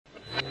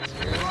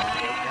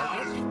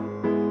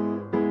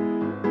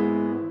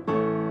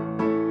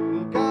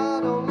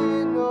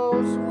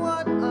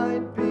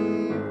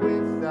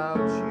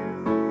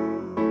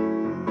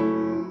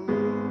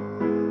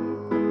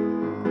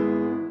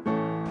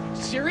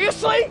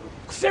Seriously?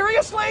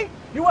 Seriously?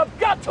 You have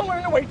got to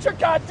learn to wait your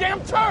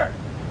goddamn turn!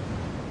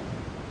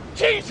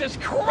 Jesus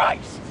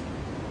Christ!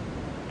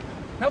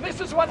 Now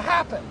this is what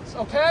happens,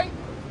 okay?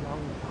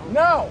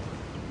 No!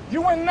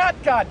 You are not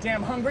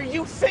goddamn hungry,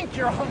 you think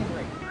you're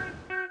hungry!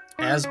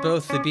 As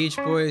both the Beach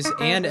Boys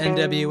and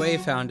NWA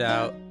found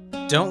out,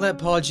 don't let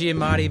Paul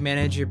Giamatti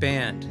manage your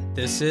band.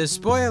 This is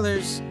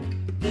Spoilers.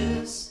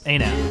 Hey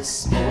now.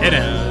 Hey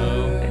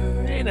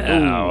now. Hey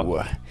now.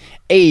 Ooh.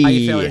 Hey. How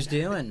you fellas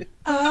doing?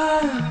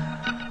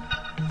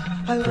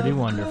 Pretty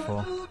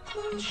wonderful.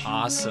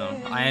 Awesome.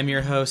 I am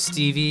your host,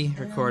 Stevie,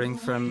 recording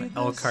from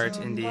Elkhart,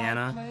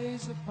 Indiana.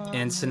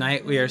 And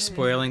tonight we are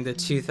spoiling the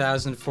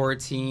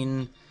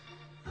 2014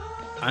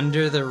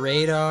 Under the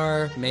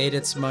Radar, made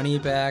its money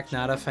back,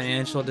 not a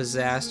financial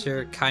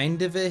disaster,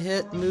 kind of a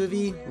hit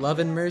movie, Love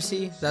and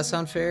Mercy. Does that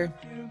sound fair?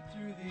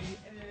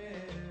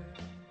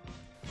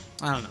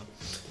 I don't know.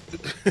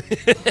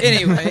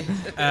 Anyway,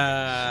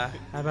 how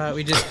about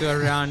we just go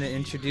around and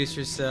introduce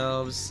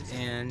yourselves,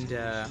 and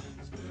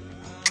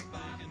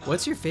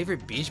what's your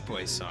favorite Beach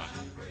Boys song?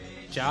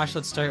 Josh,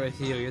 let's start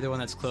with you. You're the one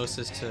that's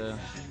closest to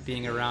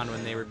being around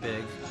when they were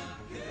big.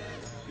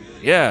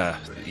 Yeah.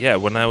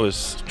 When I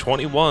was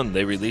 21,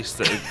 they released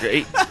a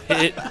great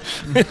hit.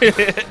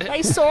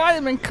 I saw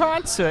them in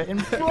concert in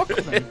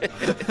Brooklyn.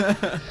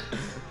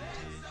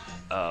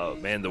 Oh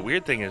man, the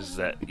weird thing is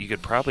that you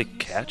could probably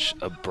catch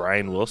a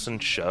Brian Wilson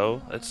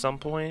show at some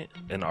point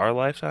in our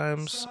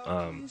lifetimes.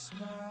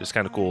 It's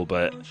kind of cool.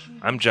 But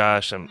I'm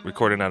Josh. I'm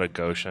recording out of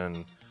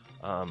Goshen.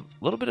 A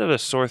little bit of a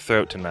sore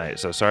throat tonight,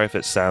 so sorry if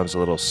it sounds a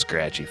little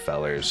scratchy,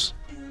 fellers.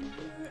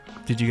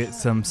 Did you get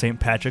some St.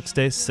 Patrick's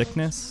Day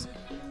sickness?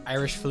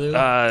 Irish flu?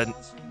 No,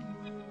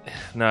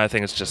 I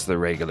think it's just the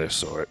regular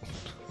sort.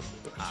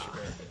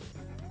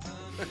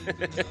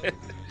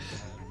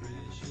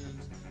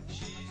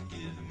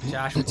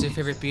 Josh, what's your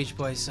favorite Beach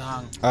Boys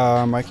song?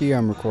 Mikey,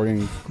 I'm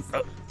recording.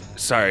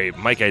 Sorry,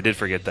 Mike, I did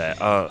forget that.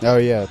 Oh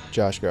yeah,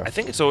 Josh, go. I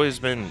think it's always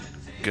been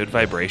Good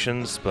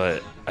Vibrations,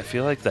 but I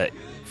feel like that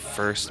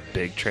first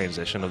big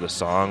transition of the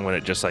song when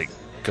it just like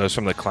goes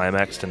from the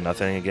climax to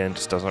nothing again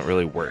just doesn't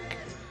really work.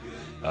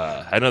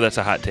 I know that's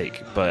a hot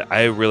take, but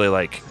I really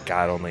like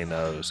God Only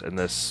Knows, and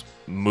this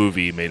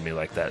movie made me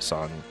like that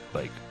song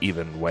like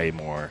even way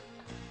more.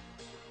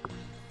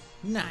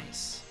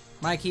 Nice.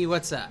 Mikey,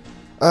 what's up?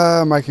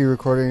 Mikey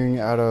recording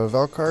out of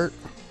Elkhart.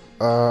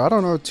 I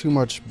don't know too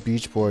much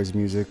Beach Boys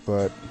music,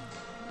 but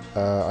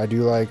I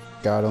do like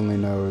God Only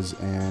Knows,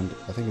 and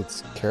I think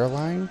it's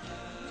Caroline.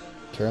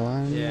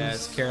 Caroline? Yeah,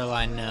 it's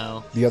Caroline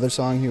No. The other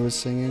song he was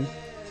singing.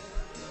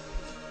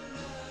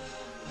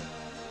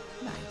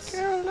 Nice.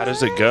 How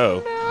does it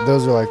go?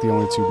 Those are like the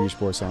only two Beach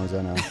Boys songs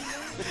I know.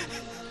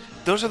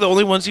 Those are the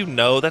only ones you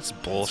know? That's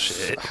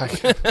bullshit.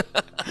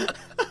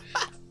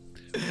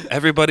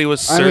 Everybody was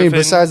surfing. I mean,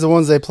 besides the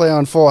ones they play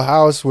on Full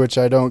House, which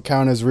I don't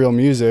count as real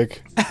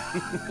music.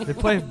 They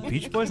play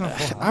Beach Boys on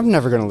Full House? I'm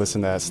never gonna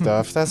listen to that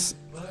stuff.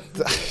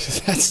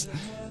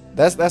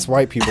 That's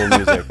white people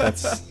music.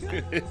 That's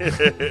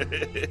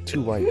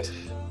too white.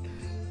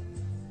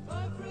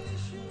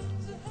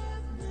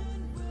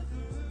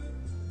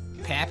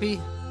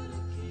 Pappy?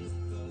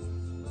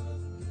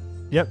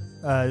 Yep,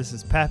 this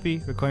is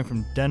Pappy, recording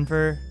from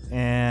Denver,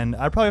 and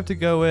I'd probably have to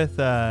go with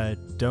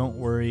Don't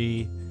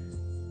Worry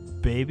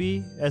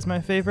Baby as my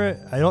favorite.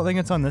 I don't think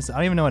it's on this. I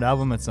don't even know what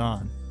album it's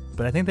on,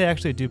 but I think they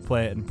actually do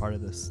play it in part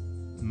of this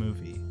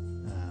movie.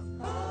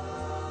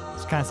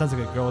 It kind of sounds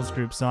like a girls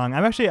group song.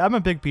 I'm a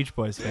big Beach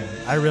Boys fan.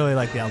 I really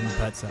like the album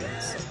Pet Sounds.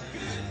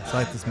 So I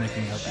like this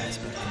making up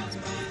aspect in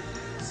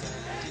this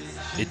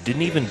movie. It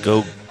didn't even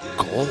go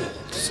gold.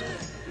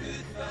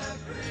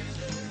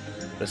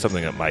 That's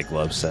something that Mike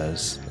Love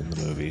says in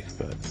the movie,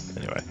 but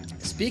anyway.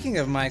 Speaking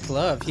of Mike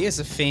Love, he has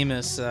a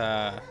famous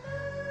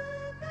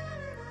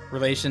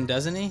relation,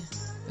 doesn't he?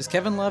 Is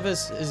Kevin Love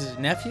his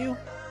nephew?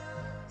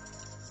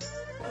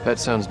 Pet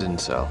Sounds didn't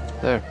sell.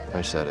 There,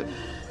 I said it.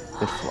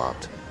 It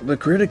flopped. The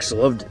critics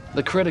loved it.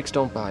 The critics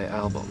don't buy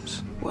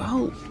albums.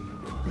 Well,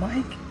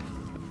 Mike,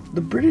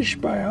 the British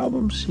buy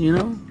albums, you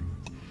know?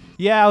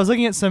 Yeah, I was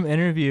looking at some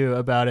interview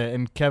about it,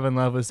 and Kevin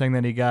Love was saying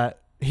that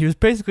he was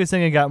basically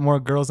saying he got more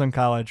girls in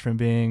college from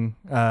being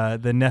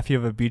the nephew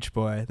of a Beach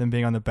Boy than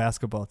being on the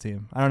basketball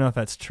team. I don't know if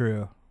that's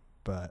true,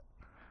 but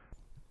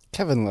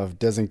Kevin Love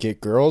doesn't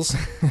get girls.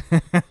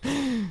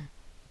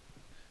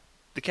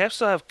 The Cavs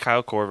still have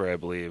Kyle Korver, I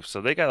believe,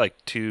 so they got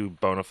like two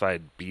bona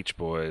fide Beach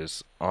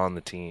Boys on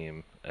the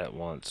team at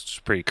once. It's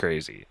pretty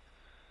crazy.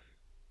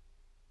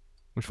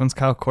 Which one's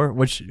Kyle Korver?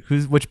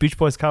 Which Beach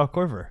Boy is Kyle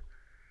Korver?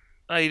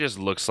 He just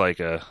looks like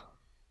a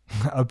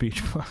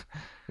Beach Boy.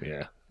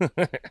 Yeah.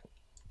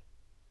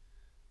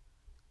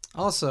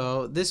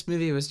 Also, this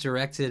movie was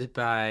directed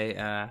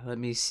by, let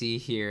me see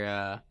here,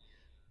 I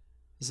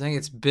think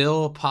it's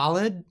Bill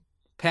Pollard.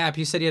 Pap,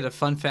 you said you had a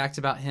fun fact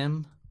about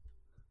him?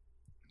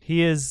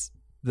 He is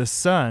the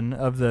son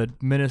of the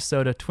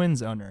Minnesota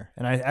Twins owner,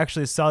 and I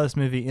actually saw this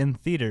movie in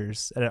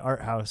theaters at an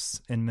art house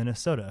in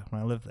Minnesota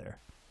when I lived there.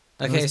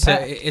 Okay, so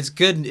it's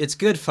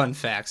good fun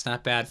facts,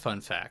 not bad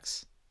fun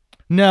facts.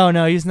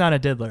 No, he's not a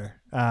diddler.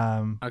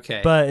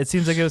 Okay. But it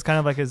seems like it was kind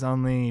of like his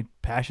only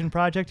passion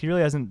project. He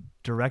really hasn't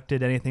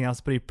directed anything else,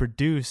 but he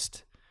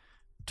produced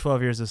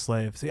 12 Years a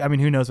Slave. So, I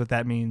mean, who knows what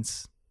that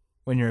means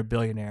when you're a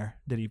billionaire?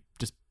 Did he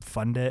just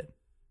fund it?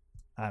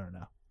 I don't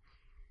know.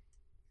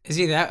 Is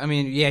he that? I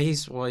mean, yeah,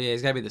 he's got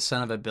to be the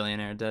son of a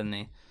billionaire, doesn't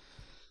he?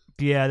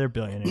 Yeah, they're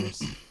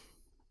billionaires.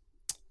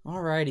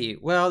 Alrighty.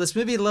 Well, this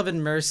movie, Love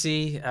and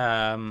Mercy,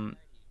 kind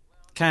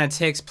of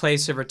takes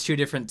place over two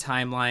different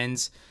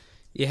timelines.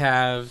 You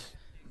have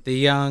the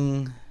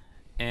young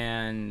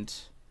and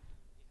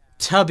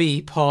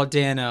tubby Paul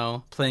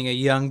Dano playing a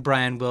young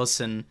Brian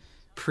Wilson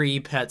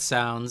pre-Pet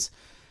Sounds.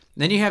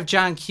 And then you have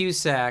John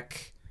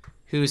Cusack,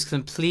 who's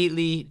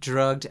completely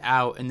drugged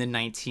out in the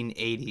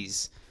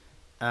 1980s.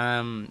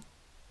 Out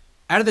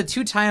of the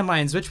two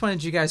timelines, which one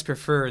did you guys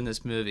prefer in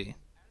this movie?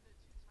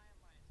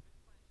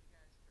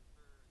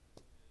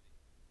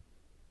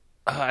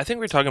 I think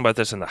we were talking about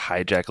this in the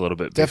hijack a little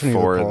bit Definitely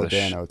before the Paul the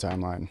Dano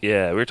timeline.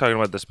 Yeah, we were talking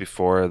about this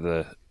before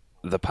the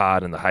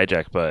pod and the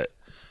hijack, but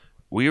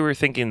we were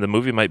thinking the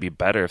movie might be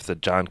better if the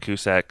John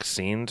Cusack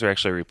scenes are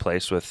actually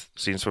replaced with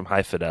scenes from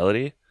High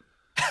Fidelity.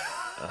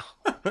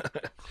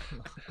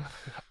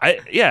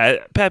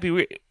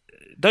 Pappy,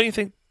 don't you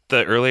think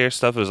the earlier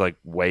stuff was like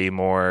way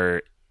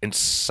more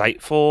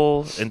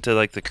insightful into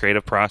like the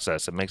creative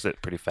process? It makes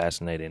it pretty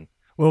fascinating.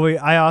 Well,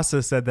 I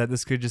also said that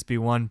this could just be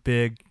one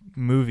big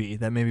movie,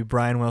 that maybe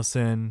Brian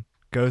Wilson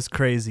goes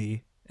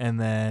crazy and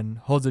then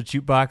holds a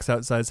jukebox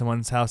outside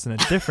someone's house in a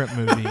different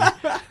movie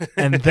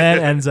and then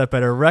ends up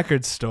at a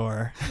record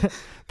store.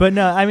 But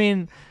no, I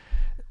mean,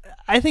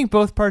 I think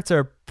both parts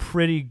are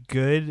pretty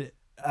good.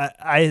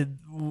 I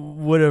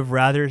would have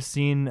rather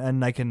seen a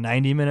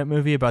 90-minute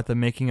movie about the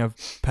making of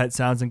Pet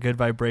Sounds and Good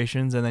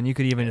Vibrations, and then you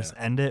could even just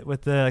end it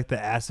with the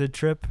acid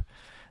trip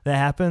that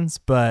happens.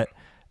 But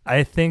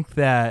I think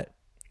that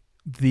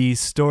the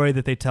story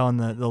that they tell in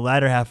the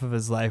latter half of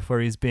his life,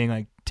 where he's being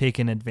like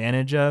taken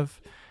advantage of,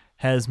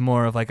 has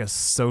more of like a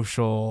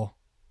social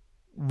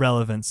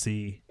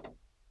relevancy,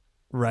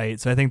 right?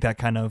 So I think that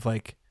kind of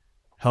like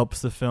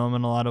helps the film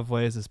in a lot of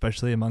ways,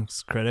 especially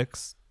amongst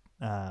critics.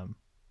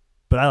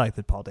 But I like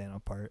the Paul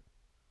Dano part.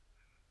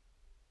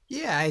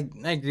 Yeah, I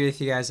agree with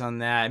you guys on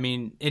that. I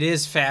mean, it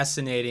is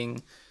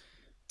fascinating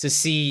to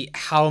see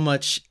how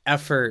much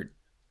effort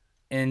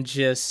and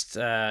just,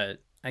 I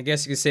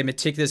guess you could say,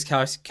 meticulous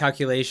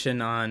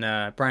calculation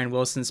on Brian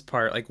Wilson's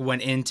part like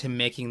went into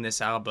making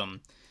this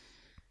album.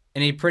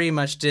 And he pretty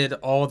much did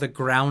all the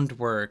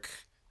groundwork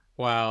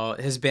while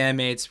his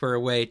bandmates were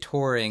away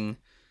touring.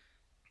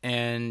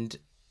 And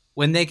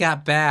when they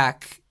got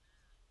back,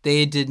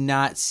 they did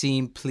not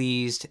seem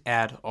pleased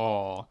at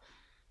all.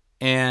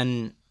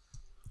 And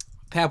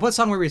Pat, what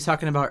song were we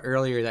talking about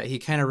earlier that he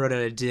kind of wrote out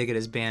a dig at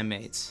his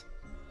bandmates?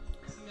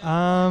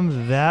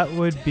 That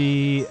would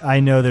be I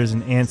Know There's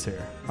an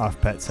Answer off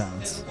Pet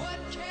Sounds.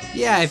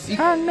 Yeah, if you...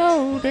 I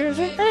know there's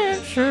an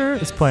answer.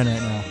 It's playing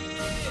right now.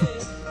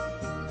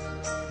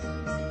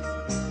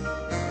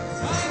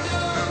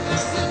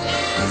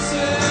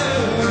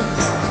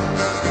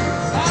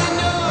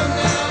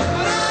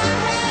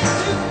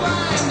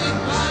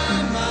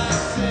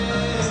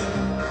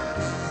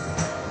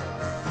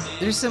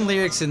 There's some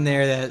lyrics in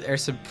there that are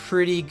some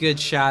pretty good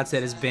shots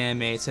at his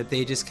bandmates that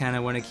they just kind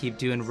of want to keep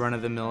doing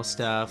run-of-the-mill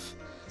stuff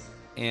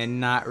and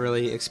not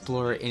really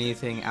explore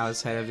anything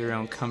outside of their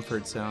own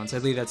comfort zones. I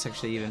believe that's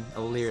actually even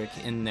a lyric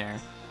in there.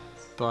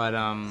 But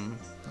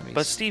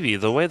Stevie,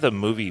 the way the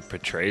movie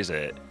portrays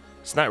it,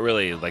 it's not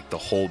really like the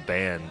whole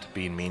band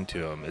being mean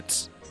to him.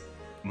 It's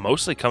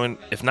mostly coming,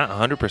 if not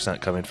 100%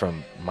 coming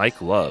from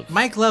Mike Love.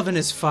 Mike Love and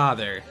his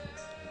father.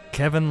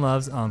 Kevin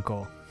Love's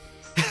uncle.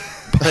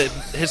 But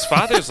his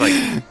father's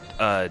like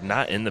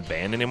not in the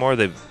band anymore.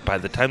 By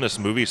the time this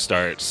movie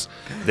starts,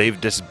 they've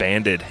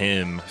disbanded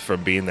him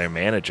from being their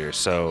manager.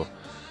 So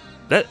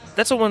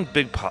that's a one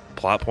big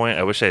plot point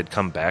I wish I had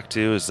come back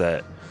to, is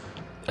that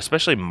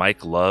especially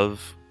Mike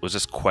Love was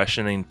just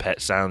questioning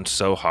Pet Sounds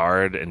so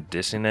hard and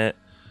dissing it.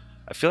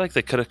 I feel like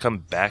they could have come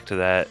back to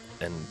that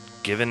and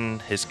given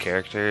his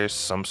characters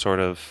some sort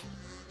of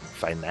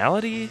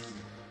finality,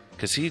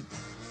 because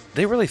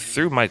they really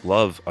threw Mike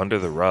Love under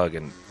the rug,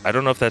 and I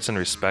don't know if that's in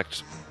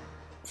respect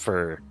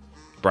for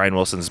Brian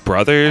Wilson's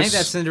brothers. I think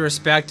that's in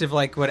respect of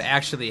like what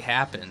actually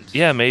happened.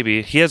 Yeah,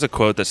 maybe. He has a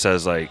quote that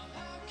says like,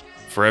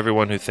 "For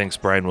everyone who thinks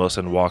Brian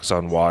Wilson walks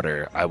on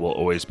water, I will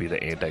always be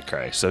the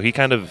Antichrist." So he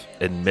kind of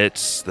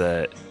admits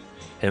that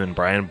him and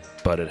Brian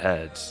butted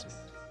heads.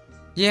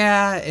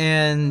 Yeah,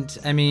 and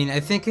I mean, I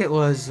think it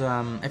was,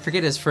 I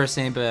forget his first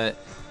name, but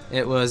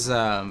it was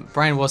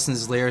Brian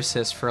Wilson's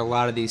lyricist for a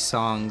lot of these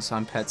songs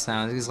on Pet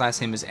Sounds. His last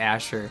name is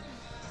Asher.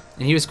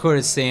 And he was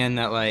quoted saying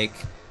that, like,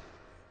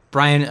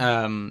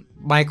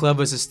 Mike Love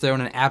was just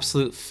throwing an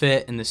absolute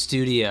fit in the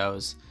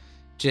studios,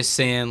 just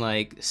saying,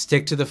 like,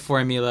 stick to the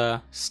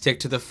formula.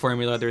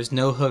 There's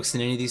no hooks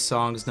in any of these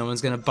songs. No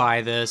one's going to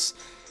buy this.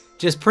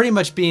 Just pretty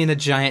much being a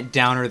giant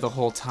downer the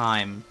whole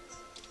time.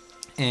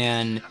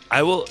 And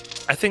I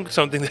think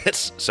something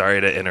that's,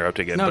 sorry to interrupt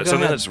again, but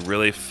something that's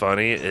really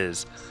funny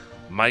is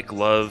Mike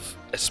Love,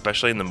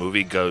 especially in the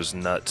movie, goes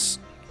nuts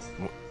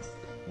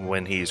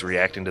when he's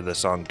reacting to the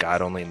song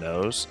God Only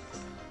Knows.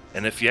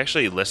 And if you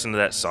actually listen to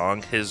that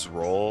song, his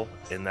role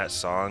in that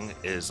song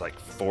is like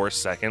 4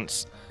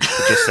 seconds to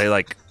just say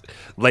like,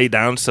 lay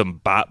down some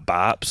bop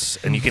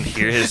bops, and you can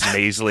hear his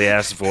nasally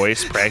ass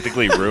voice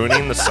practically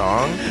ruining the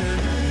song.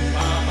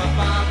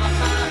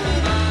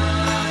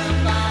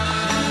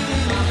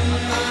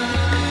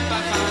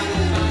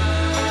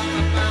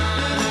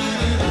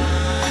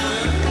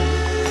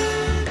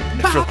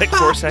 For like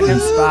 4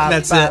 seconds.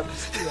 That's it.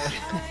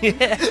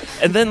 Yeah.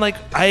 And then like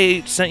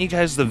I sent you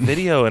guys the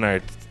video in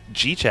our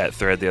G-Chat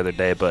thread the other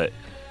day, but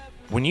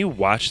when you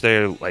watch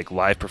their like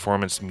live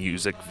performance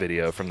music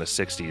video from the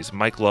 60s,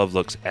 Mike Love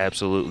looks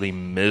absolutely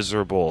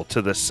miserable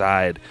to the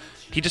side.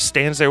 He just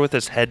stands there with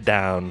his head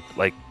down,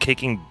 like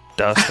kicking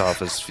dust off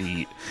his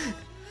feet.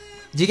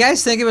 Do you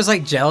guys think it was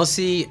like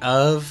jealousy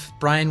of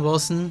Brian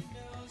Wilson?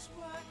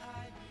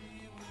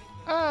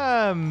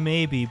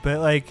 Maybe, but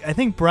like I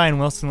think Brian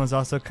Wilson was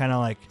also kind of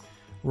like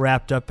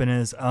wrapped up in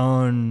his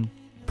own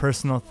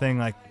personal thing,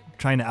 like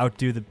trying to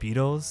outdo the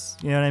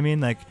Beatles. You know what I mean?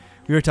 Like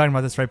we were talking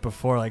about this right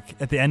before. Like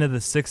at the end of the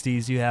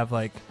 '60s, you have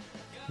like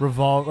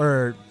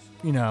Rubber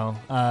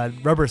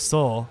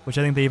Soul, which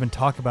I think they even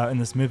talk about in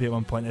this movie at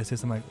one point. They say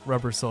something like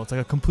Rubber Soul. It's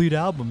like a complete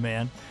album,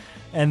 man.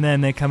 And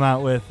then they come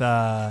out with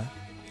the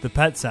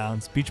Pet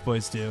Sounds, Beach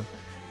Boys do.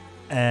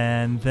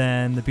 And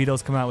then the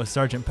Beatles come out with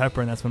Sgt.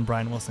 Pepper, and that's when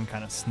Brian Wilson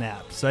kind of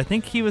snapped. So I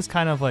think he was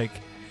kind of like,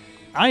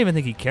 I don't even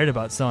think he cared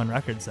about selling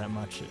records that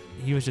much.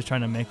 He was just trying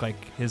to make like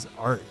his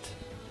art,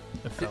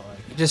 it felt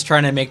like. Just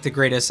trying to make the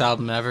greatest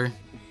album ever.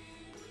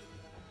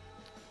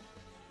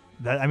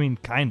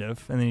 Kind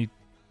of. And then he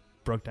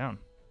broke down.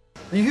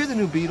 You hear the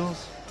new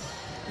Beatles?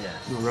 Yeah.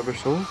 New Rubber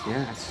Souls?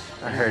 Yeah.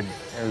 I heard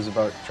it was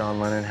about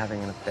John Lennon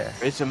having an affair.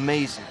 It's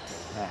amazing.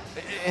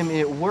 I mean,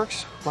 it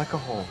works like a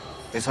whole.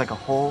 It's like a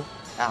whole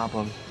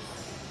album.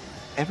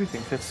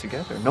 Everything fits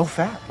together. No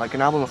fat. Like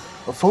an album of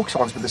folk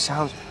songs, but the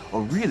sounds are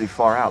really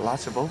far out.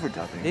 Lots of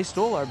overdubbing. They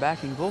stole our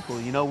backing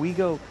vocal. You know, we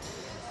go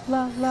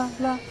la la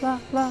la la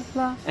la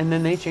la, and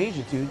then they change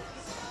it to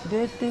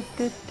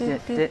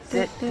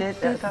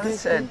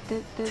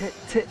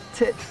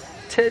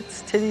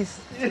tits, titties.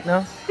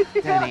 No,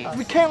 Danny,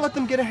 we can't let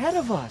them get ahead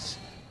of us.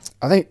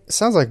 I think it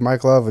sounds like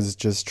Mike Love is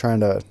just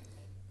trying to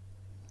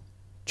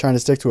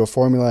stick to a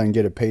formula and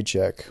get a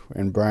paycheck,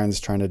 and Brian's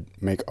trying to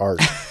make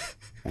art,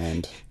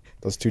 and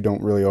those two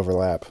don't really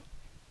overlap.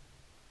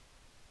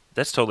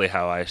 That's totally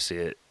how I see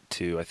it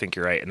too. I think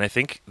you're right, and I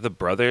think the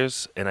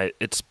brothers, and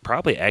it's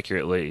probably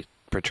accurately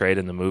portrayed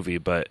in the movie,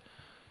 but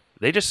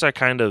they just are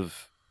kind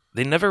of,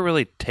 they never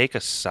really take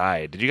a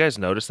side. Did you guys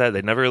notice that?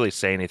 They never really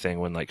say anything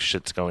when like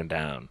shit's going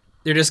down.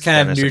 They're just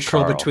kind Dennis of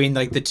neutral and Carl. between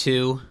like the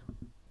two.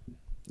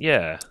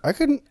 Yeah. I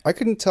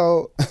couldn't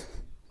tell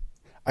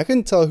I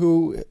couldn't tell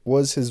who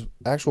was his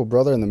actual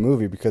brother in the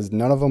movie because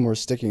none of them were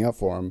sticking up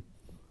for him.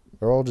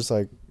 They're all just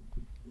like,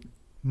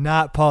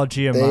 not Paul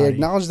Giamatti. they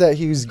acknowledged that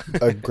he was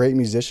a great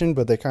musician,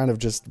 but they kind of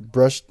just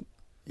brushed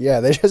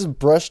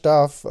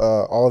off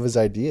all of his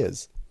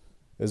ideas.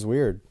 It was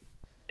weird.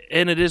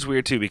 And it is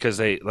weird too because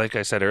they, like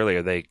I said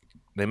earlier, they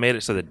made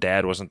it so that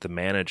Dad wasn't the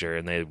manager,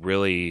 and they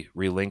really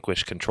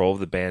relinquished control of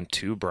the band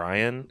to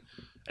Brian.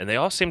 And they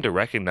all seem to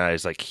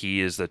recognize like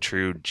he is the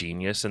true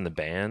genius in the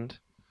band,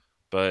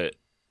 but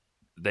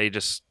they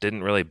just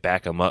didn't really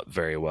back him up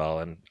very well.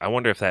 And I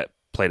wonder if that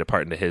played a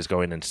part into his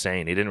going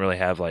insane. He didn't really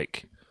have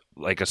like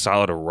a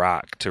solid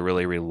rock to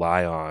really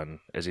rely on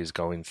as he's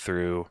going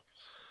through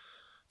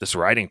this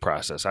writing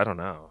process. I don't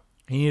know.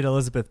 He needed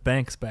Elizabeth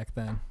Banks back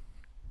then.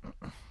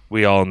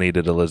 We all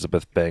needed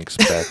Elizabeth Banks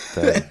back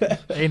then.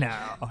 Hey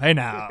now.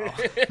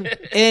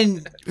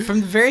 And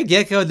from the very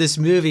get-go of this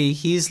movie,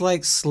 he's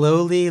like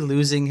slowly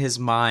losing his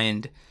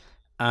mind.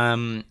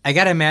 I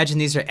gotta imagine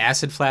these are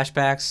acid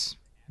flashbacks.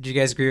 Do you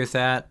guys agree with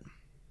that?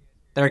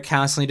 That are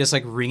constantly just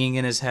like ringing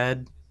in his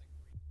head.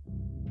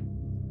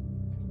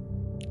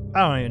 I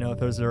don't even know if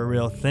those are a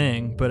real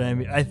thing, but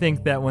I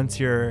think that once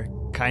you're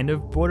kind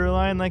of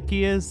borderline like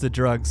he is, the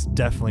drugs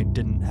definitely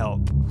didn't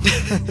help.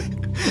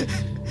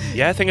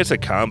 Yeah, I think it's a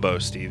combo,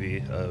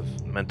 Stevie,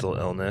 of mental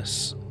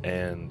illness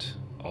and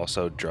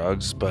also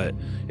drugs. But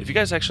if you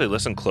guys actually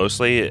listen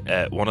closely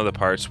at one of the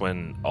parts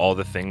when all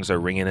the things are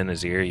ringing in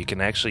his ear, you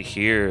can actually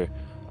hear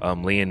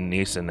Liam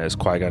Neeson as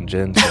Qui-Gon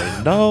Jinn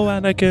saying, "No,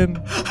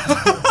 Anakin."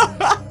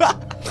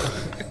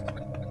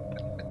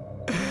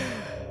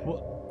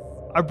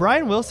 Are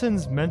Brian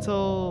Wilson's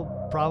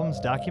mental problems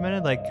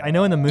documented? Like, I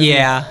know in the movie,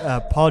 Yeah.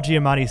 Paul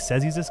Giamatti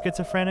says he's a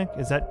schizophrenic.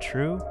 Is that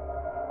true?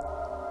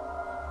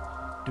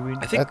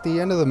 I think At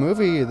the end of the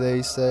movie,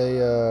 they say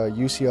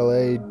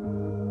UCLA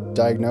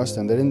diagnosed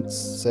him. They didn't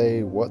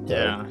say what though.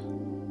 Yeah.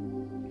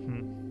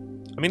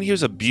 I mean, he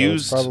was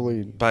abused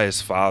probably- by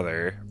his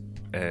father,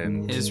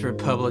 and His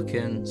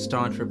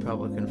staunch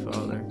Republican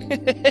father.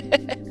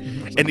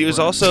 and he was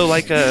also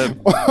like a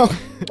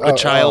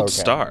child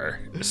star.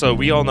 So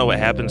we all know what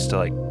happens to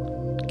like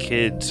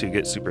kids who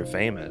get super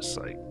famous.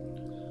 Like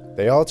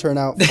They all turn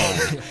out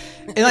fine.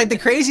 And like the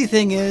crazy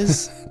thing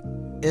is,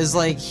 is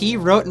like he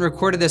wrote and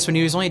recorded this when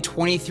he was only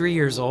 23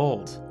 years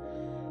old.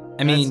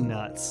 I mean,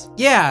 nuts.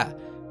 Yeah,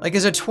 like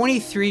as a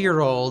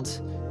 23-year-old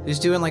who's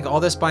doing like all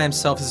this by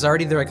himself, this is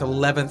already their like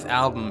 11th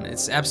album.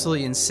 It's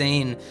absolutely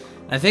insane.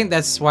 I think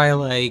that's why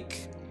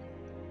like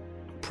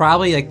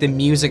probably like the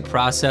music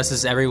process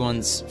is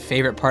everyone's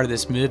favorite part of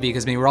this movie,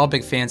 because I mean we're all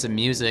big fans of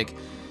music,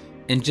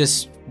 and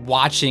just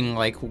watching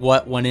like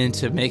what went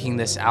into making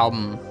this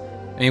album.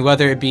 I mean,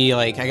 whether it be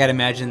like, I gotta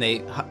imagine they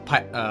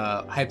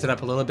hyped it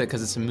up a little bit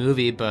because it's a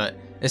movie, but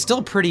it's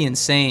still pretty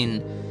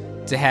insane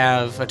to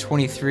have a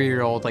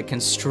 23-year-old like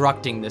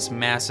constructing this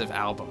massive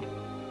album.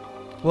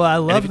 Well, I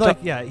love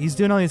like he's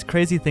doing all these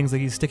crazy things,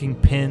 like he's sticking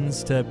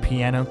pins to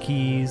piano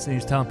keys, and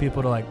he's telling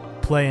people to like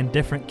play in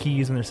different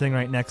keys when they're sitting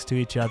right next to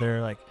each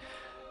other. Like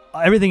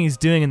everything he's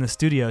doing in the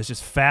studio is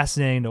just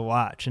fascinating to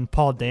watch, and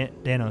Paul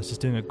Dano is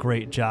just doing a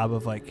great job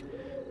of like,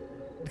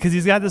 because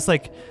he's got this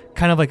like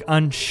kind of like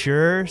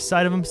unsure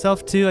side of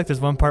himself too. Like there's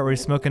one part where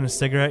he's smoking a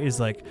cigarette. He's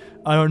like,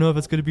 I don't know if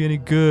it's gonna be any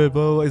good.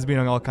 Blah, blah, blah. He's being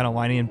all kind of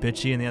whiny and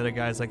bitchy, and the other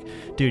guy's like,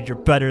 dude, you're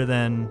better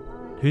than.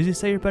 Who does he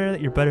say you're better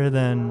than? You're better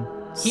than.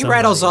 He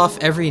rattles off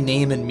every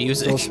name in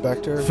music. Phil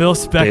Spector. Phil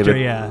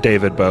Spector,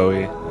 David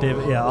Bowie.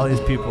 Yeah, all these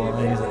people,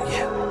 and he's like,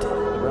 yeah, I did.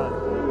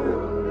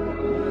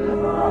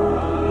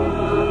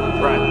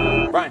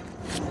 Brian,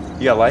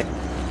 you got light?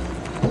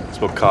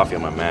 Spilled coffee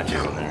on my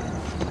matches in there.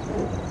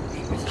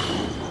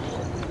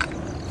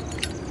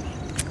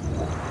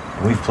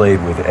 We've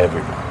played with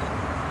everyone.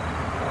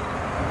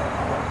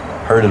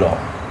 Heard it all.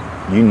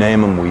 You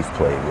name them, we've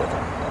played with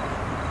them.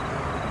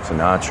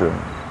 Sinatra,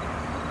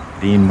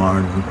 Dean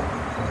Martin,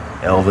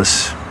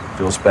 Elvis,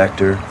 Phil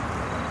Spector,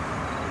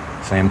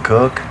 Sam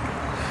Cooke,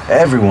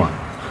 everyone.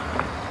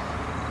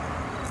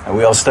 And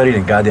we all studied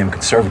in goddamn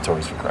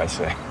conservatories, for Christ's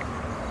sake.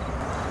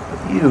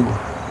 But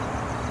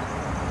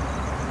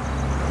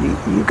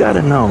you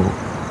gotta know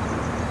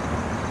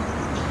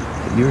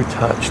that you're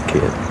touched,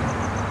 kid.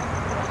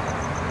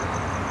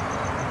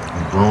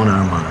 You're blowing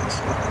our minds.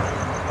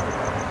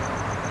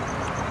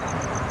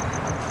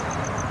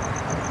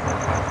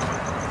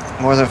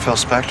 More than Phil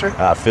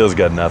Spector? Phil's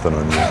got nothing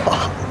on you.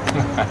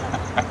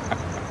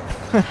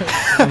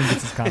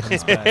 Gets his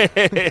confidence back.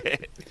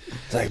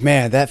 It's like,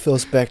 man, that Phil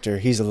Spector,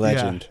 he's a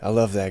legend. I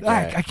love that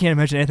guy. I can't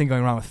imagine anything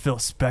going wrong with Phil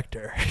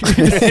Spector.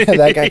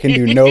 That guy can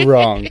do no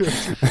wrong.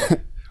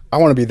 I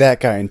want to be that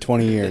guy in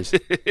 20 years.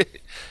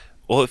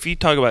 Well, if you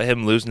talk about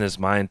him losing his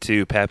mind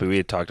too, Pappy, we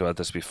had talked about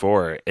this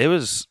before. It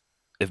was,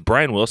 if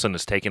Brian Wilson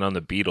is taking on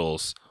the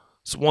Beatles,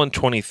 it's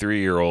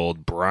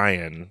 23-year-old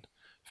Brian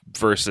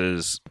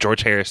versus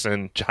George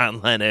Harrison,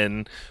 John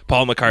Lennon,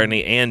 Paul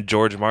McCartney, and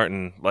George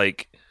Martin.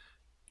 Like,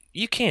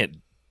 you can't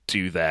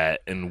do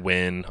that and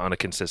win on a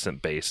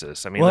consistent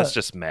basis. I mean, that's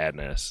just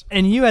madness.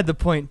 And you had the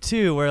point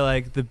too where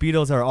like the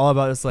Beatles are all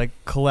about this like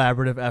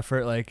collaborative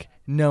effort. Like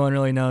no one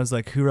really knows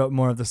like who wrote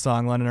more of the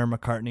song, Lennon or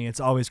McCartney. It's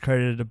always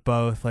credited to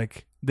both.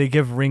 Like they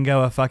give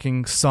Ringo a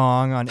fucking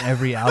song on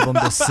every album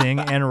to sing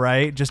and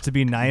write just to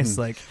be nice.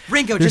 Like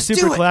Ringo, they're just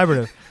super do it.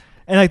 collaborative.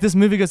 And like this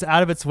movie goes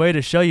out of its way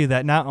to show you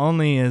that not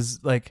only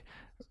is like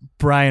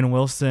Brian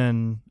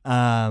Wilson,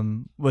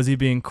 was he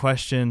being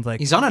questioned like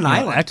he's on an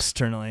island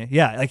externally?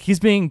 Yeah, like he's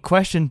being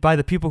questioned by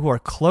the people who are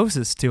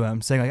closest to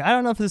him, saying like, I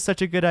don't know if this is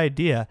such a good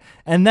idea.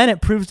 And then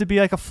it proves to be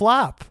like a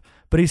flop,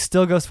 but he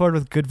still goes forward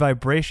with Good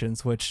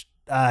Vibrations, which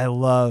I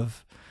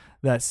love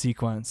that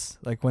sequence.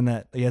 Like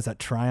when he has that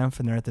triumph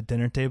and they're at the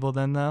dinner table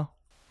then though.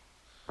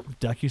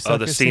 DuckYouSucker. Oh,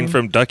 the scene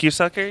from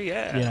DuckYouSucker?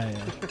 Yeah. Yeah.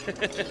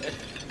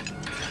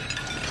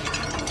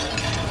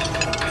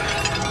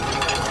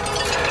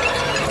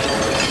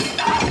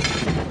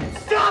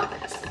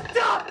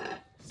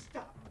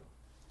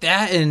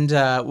 That and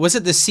was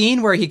it the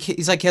scene where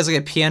he's like he has like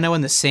a piano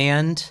in the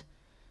sand,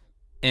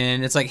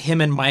 and it's like him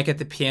and Mike at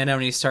the piano,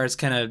 and he starts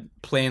kind of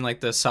playing like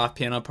the soft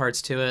piano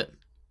parts to it.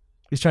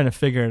 He's trying to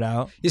figure it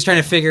out.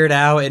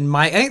 And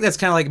Mike, I think that's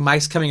kind of like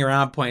Mike's coming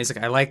around point. He's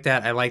like, I like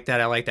that.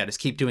 Just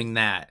keep doing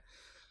that.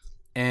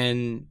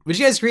 And would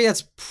you guys agree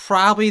that's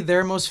probably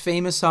their most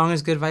famous song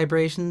is Good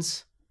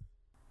Vibrations?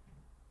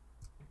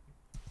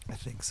 I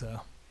think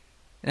so.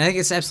 And I think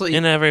it's absolutely...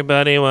 And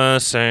everybody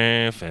was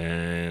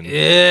surfing.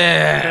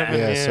 Yeah.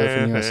 Yeah,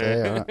 Surfing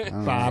USA.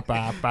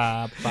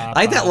 I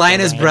like that line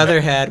his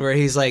brother had where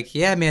he's like,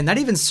 yeah, man, not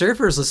even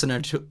surfers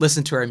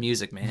listen to our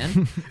music,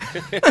 man.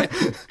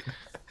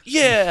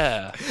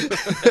 Yeah.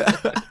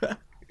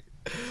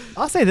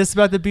 I'll say this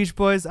about the Beach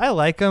Boys. I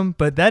like them,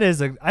 but I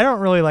don't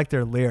really like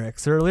their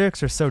lyrics. Their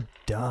lyrics are so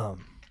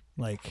dumb.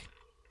 Like,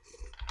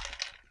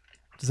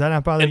 does that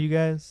not bother you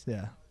guys?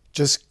 Yeah.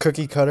 Just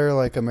cookie cutter,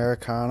 like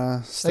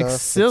Americana stuff. Like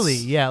silly.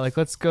 Yeah, like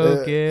let's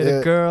go get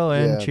a girl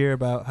and cheer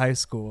about high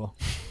school.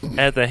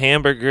 At the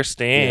hamburger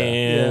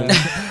stand.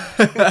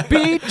 Yeah.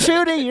 Be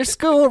true to your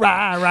school.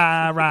 Rah,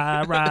 rah,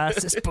 rah, rah.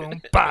 Sis,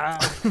 boom, bah.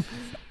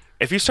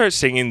 If you start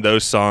singing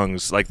those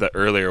songs, like the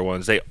earlier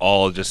ones, they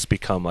all just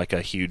become like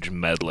a huge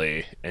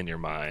medley in your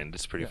mind.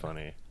 It's pretty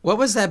funny. What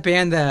was that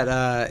band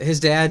that his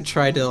dad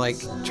tried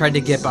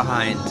to get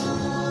behind?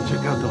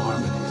 Check out the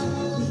harmonies.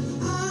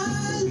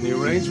 And the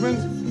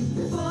arrangement?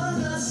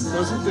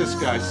 Doesn't this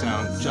guy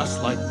sound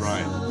just like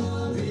Brian?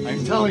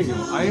 I'm telling you,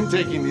 I am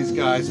taking these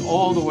guys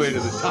all the way to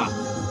the top.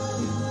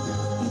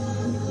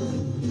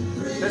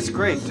 That's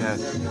great, Dad.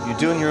 You're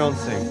doing your own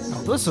thing.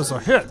 Oh, this is a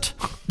hit.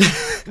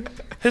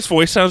 His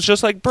voice sounds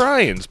just like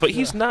Brian's, but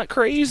he's not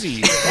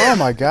crazy. Oh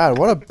my God,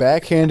 what a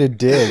backhanded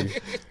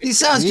dig. He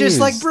sounds just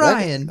like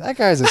Brian. That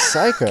guy's a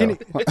psycho.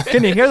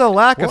 Can you hear the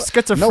lack of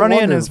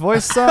schizophrenia in his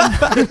voice, son?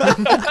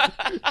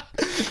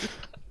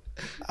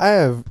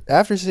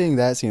 After seeing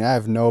that scene, I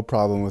have no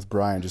problem with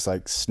Brian just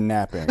like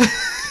snapping.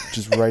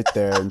 Just right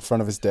there in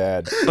front of his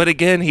dad. But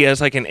again, he has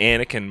like an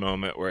Anakin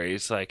moment where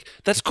he's like,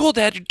 "That's cool,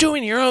 Dad, you're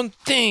doing your own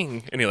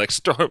thing." And he like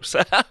storms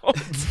out.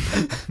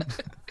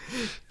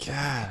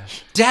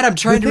 Gosh. Dad, I'm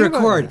trying to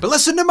record, but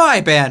listen to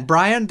my band,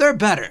 Brian. They're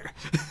better.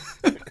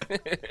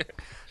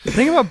 The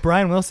thing about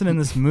Brian Wilson in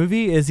this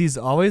movie is he's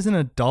always an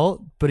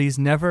adult, but he's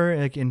never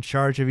like in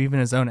charge of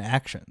even his own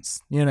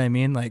actions. You know what I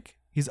mean? Like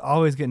he's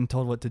always getting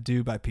told what to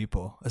do by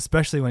people,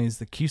 especially when he's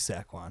the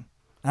Cusack one.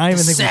 I don't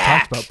even think we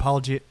talked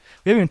about we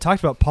haven't even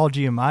talked about Paul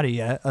Giamatti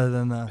yet, other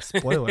than the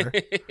spoiler.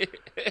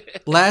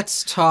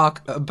 Let's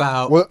talk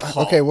about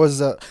Paul. Okay,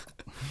 was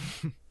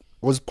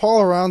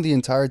Paul around the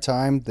entire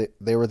time that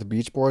they were the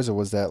Beach Boys, or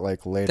was that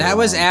like later? That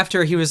was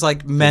after he was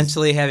like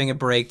mentally having a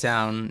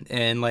breakdown,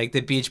 and like the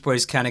Beach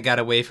Boys kind of got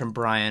away from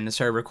Brian and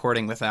started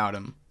recording without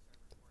him.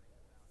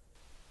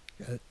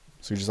 So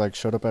he just like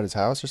showed up at his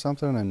house or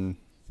something, and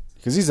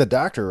because he's a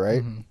doctor,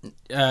 right?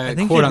 I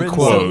think quote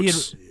unquote.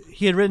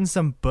 He had written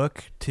some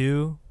book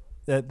too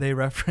that they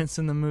reference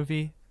in the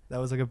movie. That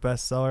was like a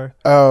bestseller.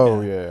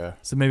 Oh yeah.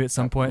 So maybe at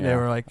some point they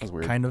were like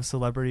kind of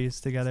celebrities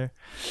together.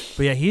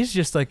 But yeah, he's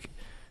just like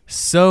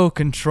so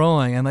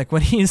controlling, and like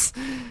when he's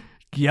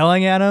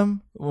yelling at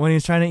him when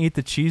he's trying to eat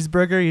the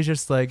cheeseburger, he's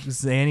just like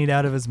zanied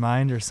out of his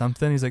mind or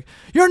something. He's like,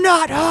 "You're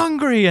not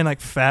hungry," and like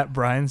fat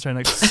Brian's trying to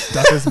like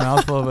stuff his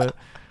mouth full of a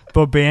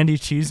Bobandy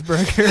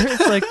cheeseburger.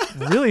 It's like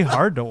really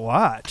hard to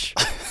watch.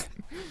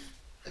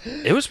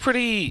 It was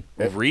pretty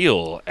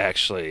real,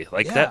 actually.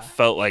 Like that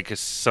felt like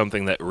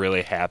something that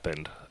really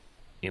happened.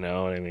 You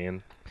know what I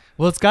mean?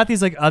 Well, it's got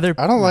these like other.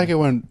 I don't like it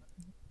when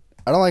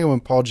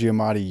Paul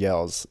Giamatti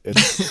yells.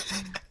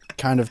 It's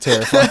kind of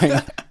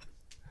terrifying.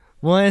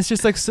 Well, it's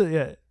just like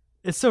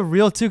it's so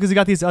real too, because you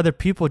got these other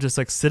people just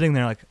like sitting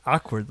there like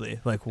awkwardly,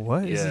 like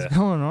what is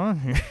going on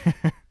here?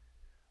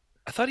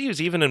 I thought he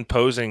was even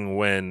imposing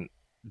when.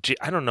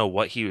 I don't know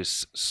what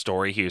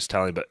story he was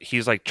telling, but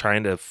he's like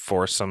trying to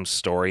force some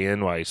story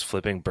in while he's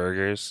flipping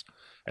burgers,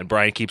 and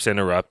Brian keeps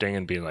interrupting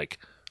and being like,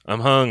 "I'm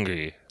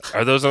hungry.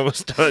 Are those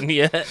almost done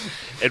yet?"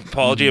 And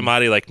Paul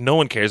Giamatti, like, no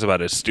one cares about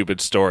his stupid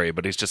story,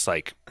 but he's just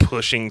like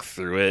pushing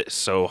through it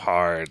so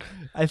hard.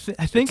 I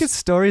think his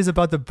story is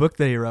about the book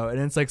that he wrote,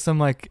 and it's like some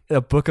like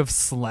a book of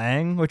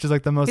slang, which is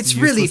like the most. It's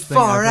really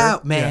far ever.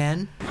 out,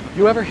 man. Yeah.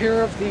 You ever hear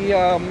of the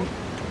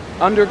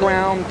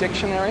Underground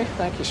Dictionary?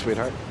 Thank you,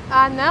 sweetheart.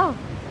 No.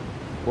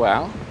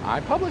 Well, I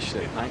published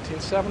it in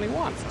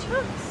 1971.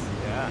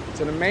 Yeah.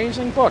 It's an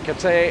amazing book.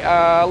 It's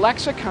a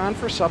lexicon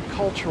for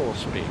subcultural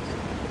speak.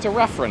 It's a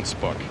reference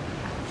book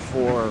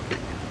for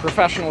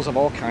professionals of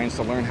all kinds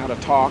to learn how to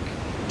talk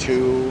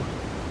to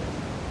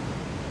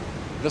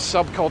the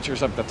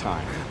subcultures of the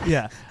time.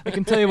 Yeah, I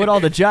can tell you what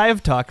all the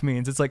jive talk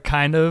means. It's like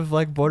kind of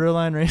like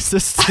borderline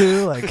racist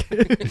too. Like,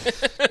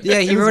 yeah,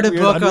 he wrote a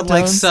book on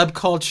like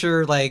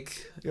subculture,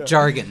 like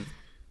jargon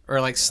or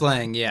like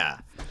slang. Yeah.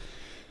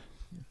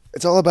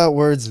 It's all about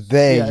words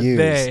they use.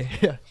 They.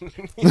 Yeah.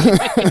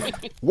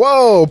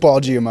 Whoa, Paul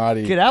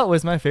Giamatti. Get Out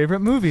was my favorite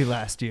movie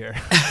last year.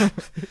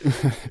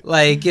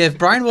 Like if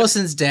Brian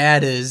Wilson's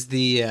dad is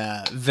the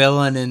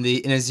villain in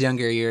his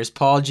younger years,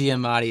 Paul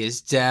Giamatti is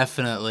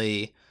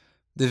definitely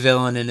the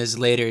villain in his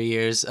later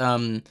years.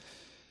 I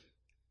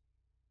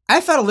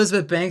thought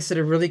Elizabeth Banks did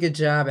a really good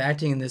job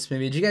acting in this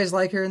movie. Did you guys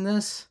like her in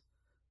this?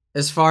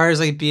 As far as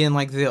like being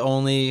like the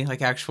only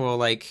like actual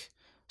like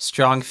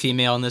strong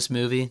female in this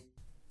movie.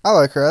 I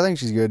like her. I think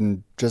she's good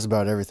in just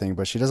about everything,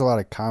 but she does a lot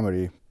of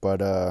comedy.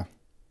 But I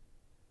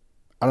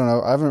don't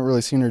know. I haven't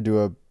really seen her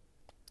do a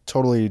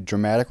totally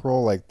dramatic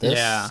role like this.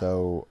 Yeah.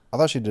 So I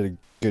thought she did a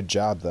good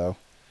job, though.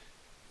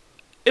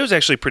 It was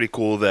actually pretty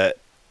cool that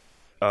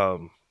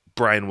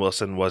Brian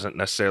Wilson wasn't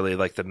necessarily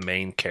like the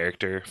main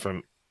character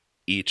from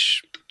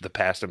the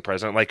past and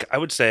present. Like I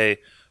would say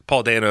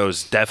Paul Dano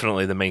is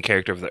definitely the main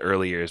character of the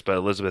early years, but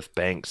Elizabeth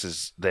Banks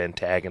is the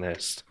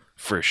antagonist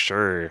for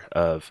sure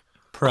of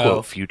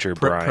quote future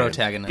Brian.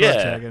 Protagonist. Yeah.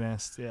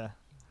 Protagonist, yeah.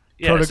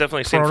 Yeah, it's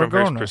definitely seen from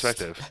her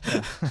perspective.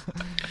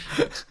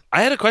 Yeah.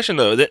 I had a question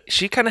though. That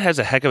she kind of has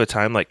a heck of a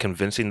time like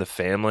convincing the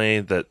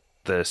family that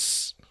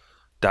this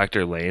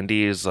Dr.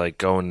 Landy is like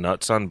going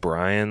nuts on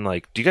Brian.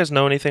 Like, do you guys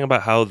know anything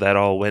about how that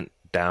all went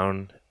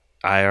down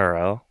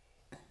IRL?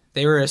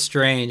 They were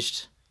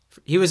estranged.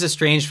 He was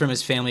estranged from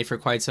his family for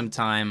quite some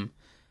time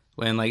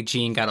when like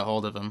Gene got a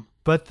hold of him.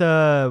 But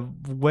the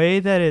way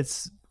that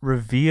it's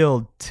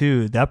revealed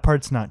too, that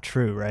part's not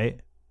true,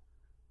 right?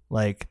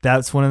 Like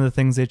that's one of the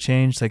things they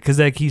changed, like because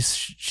like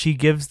she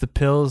gives the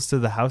pills to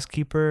the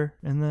housekeeper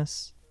in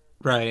this,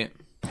 right?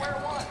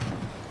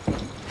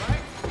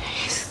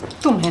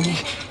 too many.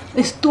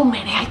 There's too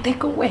many I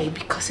take away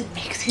because it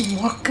makes him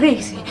more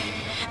crazy.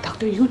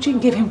 Dr. Eugene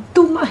gave him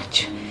too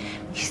much.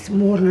 He's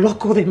more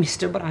loco than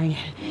Mr. Bryan.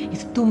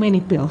 It's too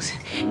many pills,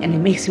 and it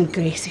makes him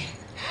crazy.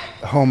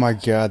 Oh my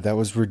god, that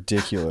was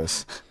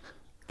ridiculous.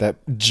 That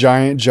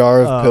giant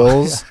jar of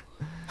pills.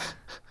 Yeah.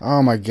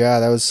 Oh my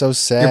god, that was so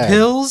sad. Your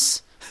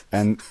pills?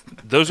 And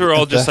those were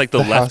all just like the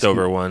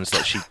leftover ones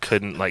that she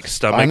couldn't like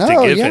stomach I know,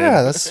 to give him.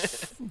 Yeah,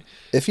 that's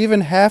if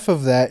even half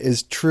of that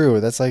is true,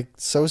 that's like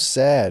so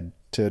sad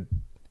to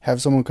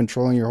have someone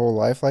controlling your whole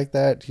life like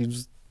that.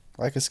 He's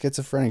like a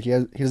schizophrenic. He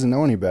doesn't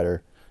know any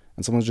better.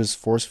 And someone's just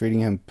force feeding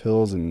him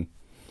pills and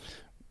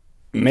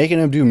making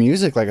him do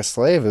music like a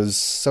slave. It was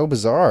so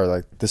bizarre.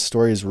 Like, this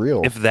story is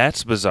real. If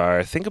that's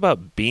bizarre, think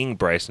about being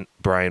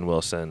Brian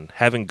Wilson,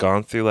 having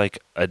gone through like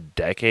a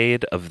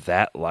decade of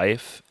that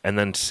life, and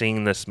then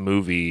seeing this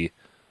movie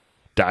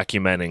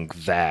documenting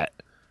that.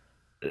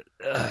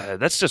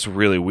 That's just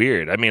really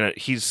weird. I mean,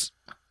 he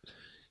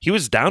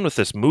was down with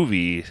this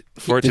movie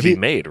for it to be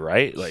made,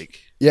 right?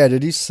 Like, yeah,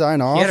 did he sign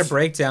off? He had a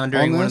breakdown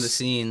during one of the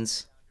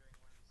scenes.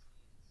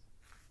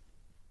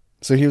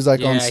 So he was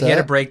like on set? Yeah, he had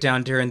a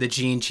breakdown during the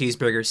Gene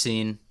Cheeseburger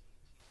scene.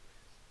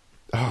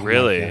 Oh,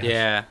 really?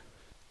 Yeah.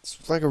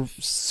 It's like a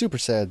super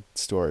sad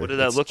story. What did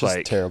that look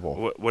like?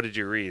 Terrible. What did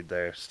you read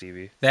there,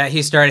 Stevie? That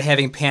he started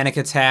having panic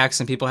attacks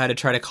and people had to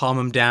try to calm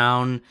him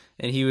down,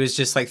 and he was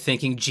just like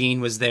thinking Gene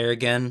was there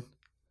again.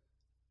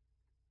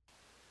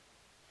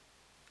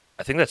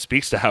 I think that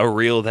speaks to how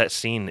real that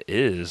scene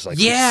is. Like,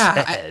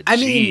 yeah, I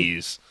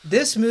mean,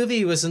 this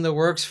movie was in the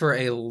works for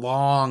a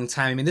long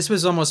time. I mean, this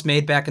was almost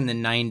made back in the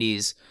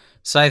 90s.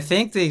 So I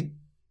think they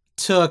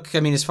took, I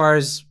mean, as far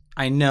as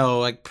I know,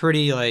 like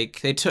pretty, like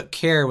they took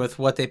care with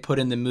what they put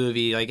in the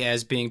movie, like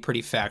as being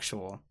pretty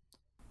factual.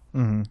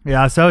 Mm-hmm.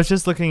 Yeah, so I was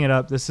just looking it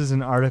up. This is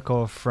an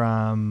article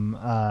from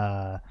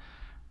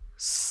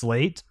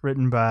Slate,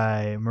 written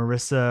by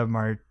Marissa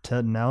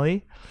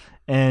Martinelli.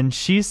 And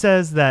she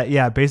says that,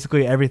 yeah,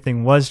 basically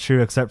everything was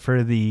true except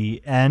for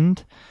the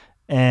end.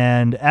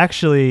 And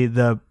actually,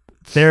 the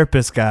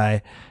therapist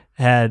guy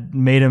had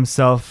made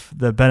himself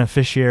the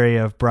beneficiary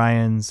of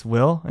Brian's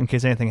will in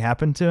case anything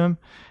happened to him.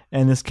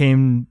 And this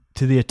came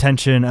to the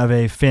attention of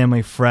a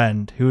family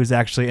friend who was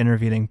actually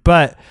intervening.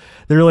 But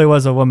there really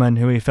was a woman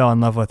who he fell in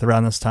love with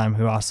around this time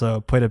who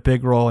also played a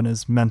big role in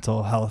his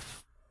mental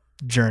health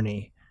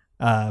journey.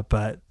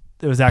 But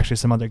it was actually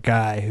some other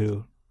guy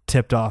who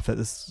tipped off that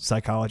this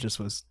psychologist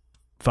was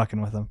fucking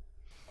with him.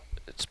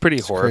 It's pretty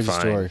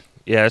horrifying.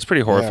 Yeah, it's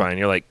pretty horrifying.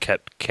 Yeah. You're like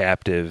kept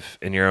captive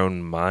in your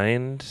own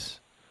mind.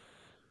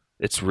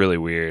 It's really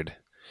weird.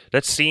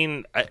 That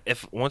scene,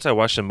 once I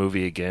watch the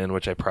movie again,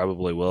 which I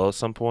probably will at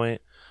some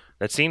point,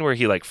 that scene where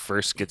he like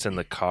first gets in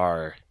the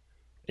car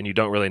and you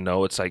don't really know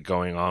what's like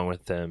going on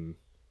with him,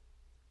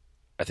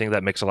 I think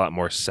that makes a lot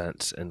more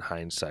sense in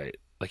hindsight.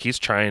 Like, he's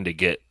trying to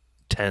get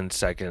 10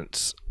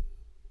 seconds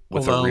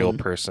with a real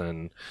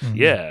person. Mm-hmm.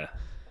 Yeah.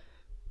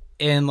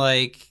 And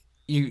like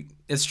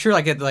it's true,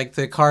 like at like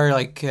the car,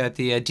 like at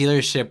the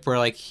dealership where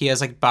like he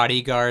has like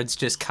bodyguards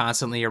just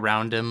constantly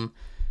around him.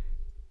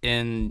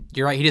 And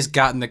you're right, he just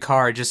got in the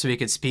car just so he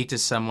could speak to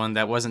someone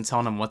that wasn't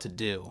telling him what to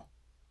do.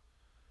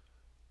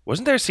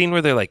 Wasn't there a scene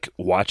where they're like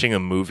watching a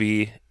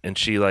movie and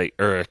she like,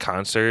 or a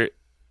concert,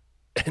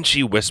 and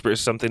she whispers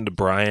something to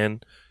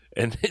Brian,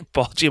 and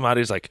Paul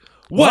Giamatti's like,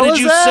 what did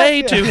you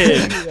say to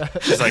him? Yeah.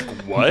 She's like,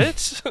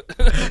 what?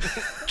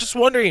 Just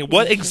wondering,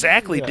 what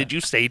exactly did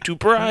you say to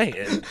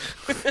Brian?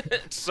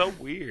 It's so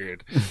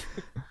weird.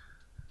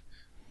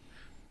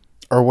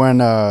 Or when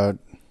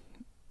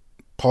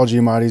Paul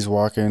Giamatti's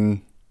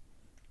walking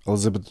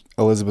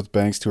Elizabeth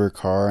Banks to her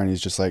car, and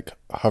he's just like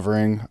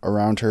hovering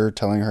around her,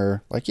 telling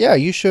her like, yeah,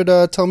 you should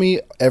tell me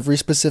every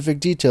specific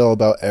detail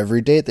about every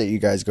date that you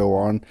guys go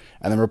on,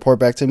 and then report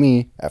back to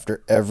me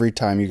after every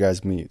time you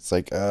guys meet. It's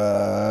like,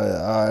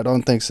 I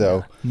don't think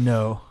so.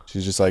 No.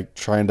 She's just like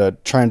trying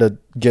to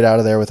get out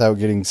of there without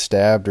getting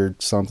stabbed or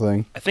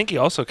something. I think he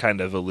also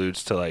kind of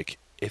alludes to like,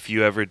 if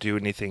you ever do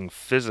anything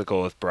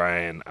physical with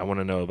Brian, I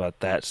want to know about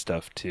that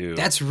stuff too.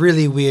 That's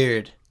really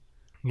weird.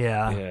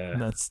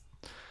 Yeah.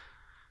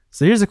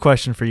 So here's a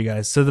question for you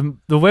guys. So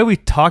the way we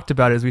talked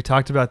about it is we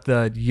talked about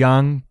the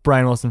young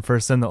Brian Wilson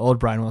first, then the old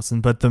Brian Wilson.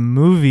 But the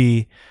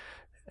movie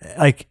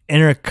like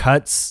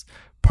intercuts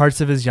parts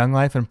of his young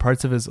life and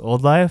parts of his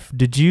old life.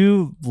 Did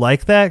you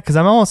like that? Because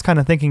I'm almost kind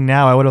of thinking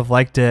now I would have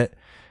liked it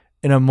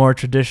in a more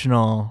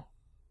traditional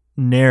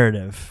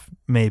narrative,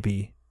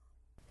 maybe.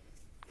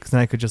 Because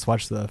then I could just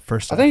watch the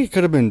first time. I think it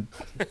could have been.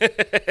 I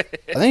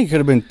think it could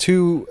have been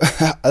two.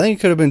 I think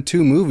it could have been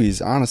two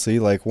movies. Honestly,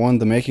 like one,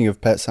 The Making of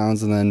Pet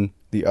Sounds, and then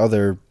the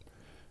other,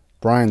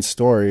 Brian's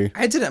story.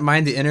 I didn't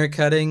mind the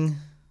intercutting.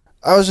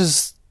 I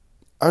was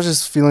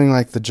just feeling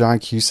like the John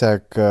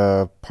Cusack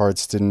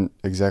parts didn't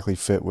exactly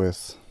fit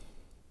with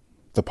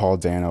the Paul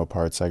Dano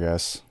parts, I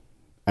guess,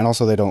 and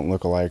also they don't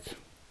look alike.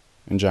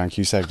 And John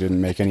Cusack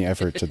didn't make any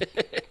effort to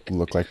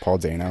look like Paul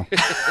Dano.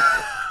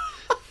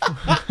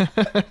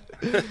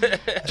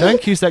 John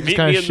Cusack just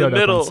kind of showed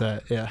up on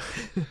set. Yeah.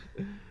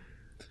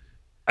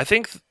 I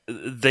think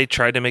they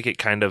tried to make it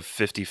kind of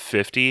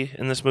 50-50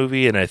 in this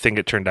movie, and I think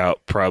it turned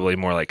out probably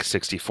more like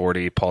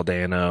 60-40 Paul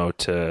Dano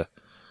to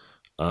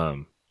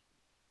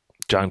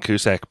John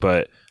Cusack,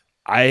 but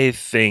I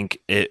think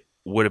it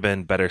would have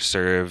been better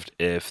served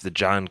if the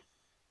John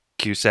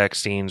Cusack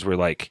scenes were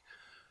like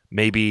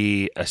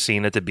maybe a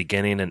scene at the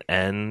beginning and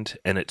end,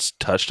 and it's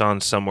touched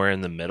on somewhere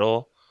in the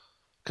middle.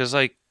 Because,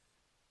 like,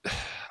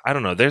 I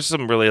don't know, there's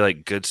some really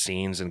like good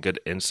scenes and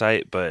good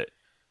insight, but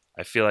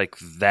I feel like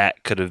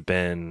that could have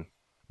been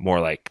more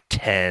like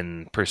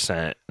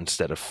 10%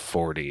 instead of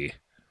 40.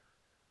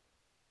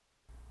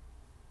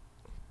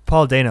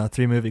 Paul Dano,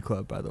 3 Movie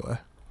Club, by the way.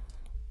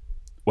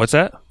 What's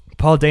that?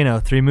 Paul Dano,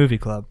 3 Movie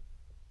Club.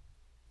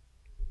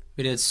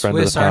 We did Friend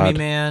of the Swiss Army pod.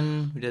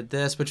 Man. We did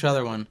this. Which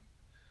other one?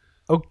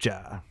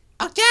 Okja.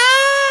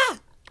 Okja!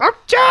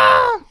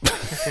 Okja!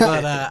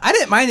 But I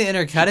didn't mind the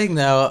intercutting,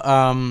 though.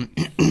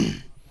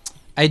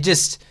 I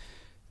just...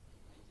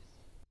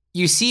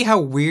 You see how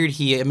weird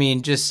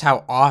just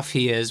how off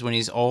he is when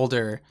he's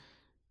older.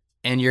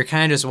 And you're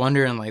kind of just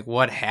wondering, like,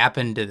 what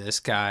happened to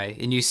this guy?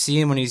 And you see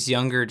him when he's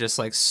younger just,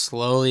 like,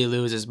 slowly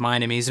lose his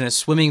mind. I mean, he's in a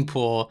swimming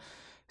pool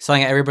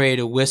telling everybody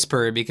to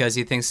whisper because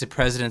he thinks the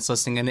president's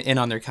listening in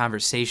on their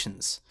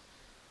conversations.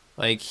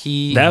 Like,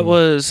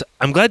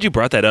 I'm glad you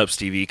brought that up,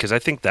 Stevie, because I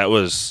think that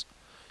was...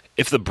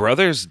 If the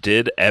brothers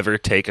did ever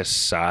take a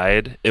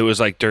side, it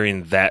was, like,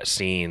 during that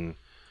scene.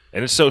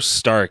 And it's so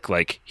stark,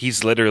 like,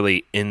 he's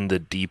literally in the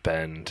deep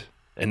end,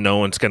 and no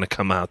one's going to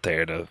come out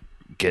there to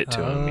get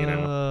to him, you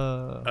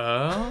know?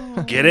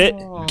 Oh. Get it?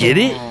 Get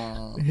it?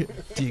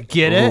 Do you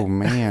get it? Oh,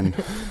 man.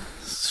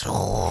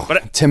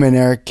 But Tim and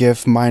Eric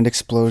gif mind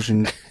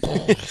explosion.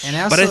 And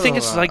also, but I think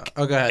it's like,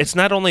 oh, go ahead. it's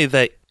not only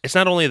that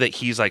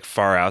he's like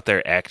far out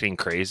there acting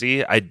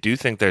crazy. I do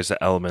think there's an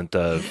element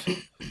of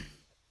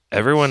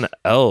everyone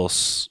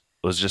else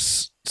was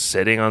just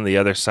sitting on the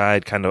other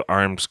side, kind of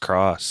arms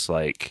crossed,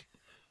 like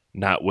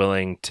not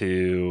willing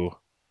to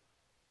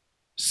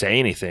say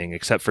anything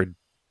except for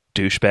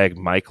douchebag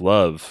Mike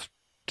Love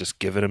just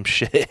giving him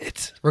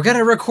shit. We're going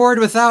to record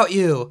without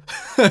you.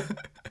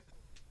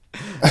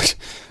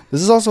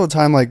 This is also a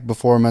time like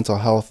before mental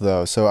health,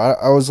 though. So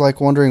I was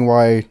like wondering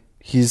why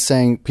he's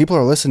saying people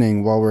are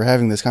listening while we're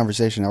having this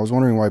conversation. I was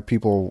wondering why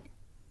people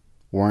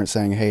weren't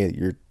saying, "Hey,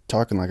 you're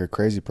talking like a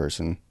crazy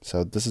person."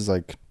 So this is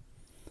like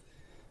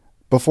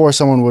before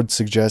someone would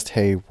suggest,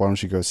 "Hey, why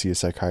don't you go see a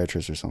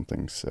psychiatrist or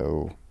something?"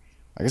 So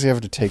I guess you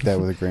have to take that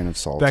with a grain of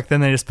salt. Back then,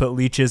 they just put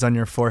leeches on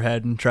your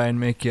forehead and try and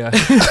make you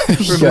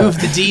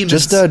remove the demons.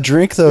 Just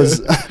drink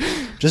those.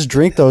 Just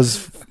drink those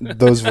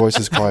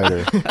voices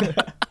quieter.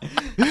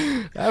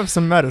 Have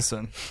some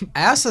medicine.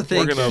 I also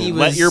think We're gonna he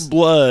let was your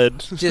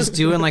blood just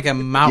doing like a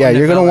mountain. Yeah,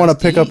 you're of gonna want to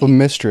LSD. pick up a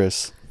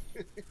mistress.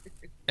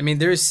 I mean,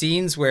 there's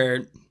scenes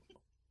where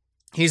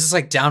he's just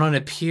like down on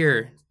a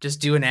pier,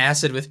 just doing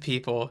acid with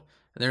people,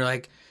 and they're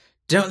like,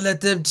 "Don't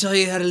let them tell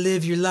you how to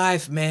live your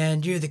life,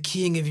 man. You're the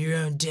king of your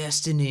own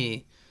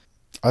destiny."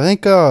 I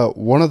think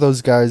one of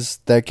those guys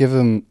that gives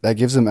him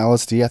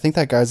LSD. I think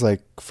that guy's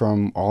like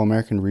from All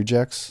American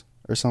Rejects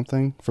or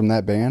something from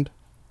that band.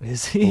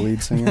 Is he? The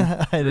lead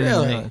singer? I didn't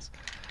Really? realize.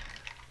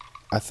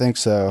 I think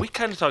so. We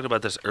kind of talked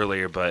about this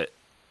earlier, but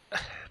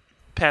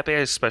Pappy, I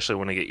especially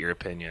want to get your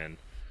opinion.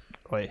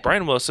 Wait.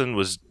 Brian Wilson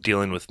was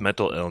dealing with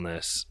mental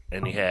illness,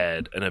 and he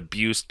had an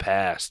abused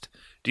past.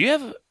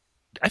 I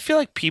feel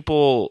like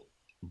people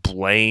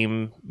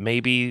blame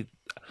maybe...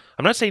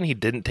 I'm not saying he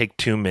didn't take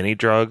too many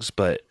drugs,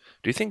 but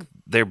do you think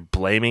they're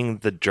blaming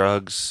the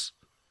drugs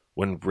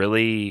when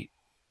really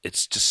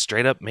it's just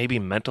straight up maybe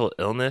mental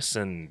illness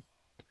and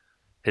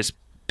his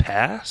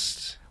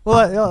past?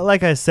 Well,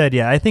 like I said,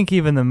 yeah, I think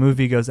even the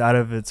movie goes out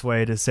of its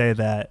way to say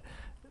that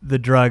the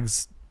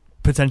drugs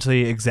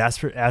potentially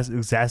exacerbated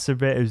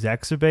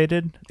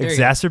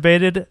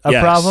a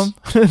Yes. problem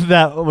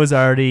that was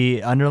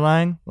already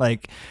underlying.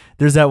 Like,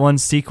 there's that one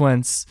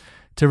sequence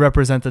to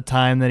represent the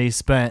time that he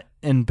spent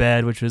in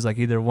bed, which was like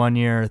either 1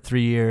 year or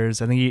 3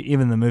 years. I think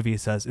even the movie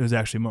says it was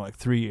actually more like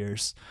 3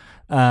 years.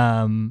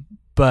 But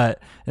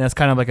and that's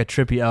kind of like a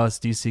trippy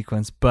LSD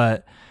sequence.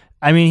 But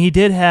I mean, he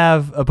did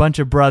have a bunch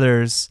of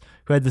brothers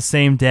who had the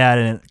same dad,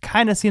 and it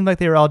kind of seemed like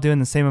they were all doing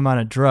the same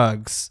amount of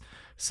drugs.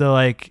 So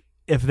like,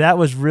 if that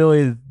was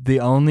really the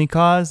only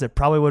cause, it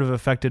probably would have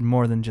affected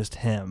more than just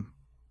him,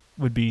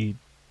 would be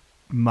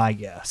my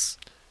guess.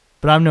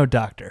 But I'm no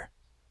doctor.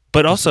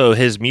 But also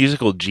his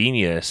musical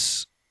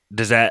genius,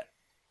 is that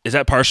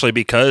partially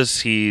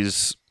because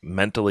he's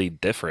mentally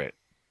different?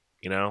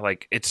 You know,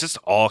 like it's just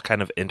all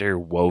kind of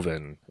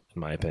interwoven, in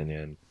my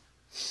opinion.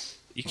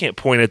 You can't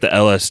point at the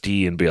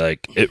LSD and be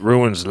like, it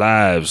ruins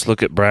lives.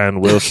 Look at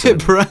Brian Wilson.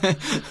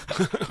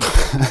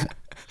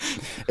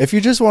 If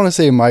you just want to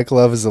say Mike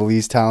Love is the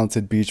least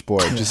talented Beach Boy,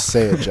 just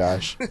say it,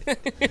 Josh.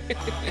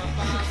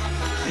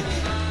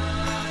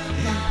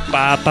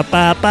 Ba, ba,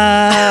 ba,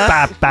 ba.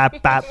 Bop,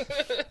 bop, bop.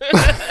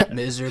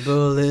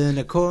 Miserable in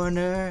a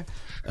corner.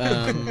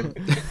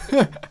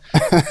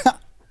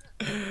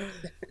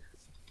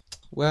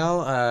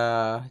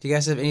 Well, do you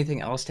guys have anything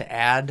else to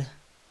add?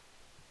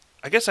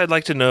 I guess I'd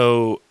like to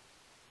know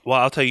Well,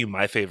 I'll tell you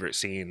my favorite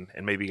scene,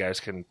 and maybe you guys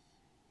can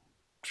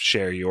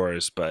share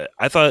yours. But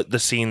I thought the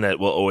scene that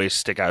will always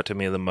stick out to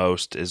me the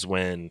most is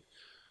when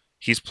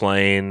he's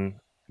playing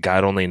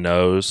God Only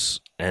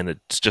Knows, and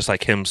it's just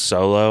like him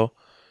solo,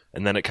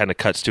 and then it kind of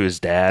cuts to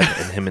his dad,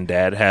 and him and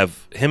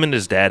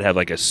his dad have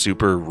like a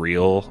super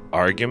real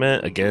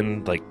argument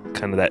again, like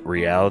kind of that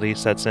reality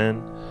sets in.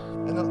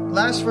 And the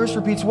last verse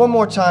repeats one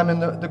more time,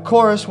 and the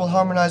chorus will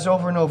harmonize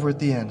over and over at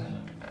the end.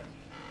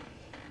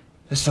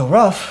 It's still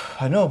rough,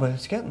 I know, but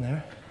it's getting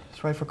there.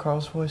 It's right for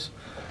Carl's voice.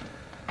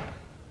 Do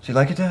you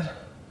like it, Dad?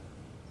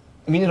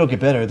 I mean, it'll get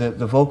better.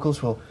 The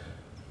vocals will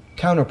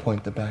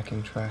counterpoint the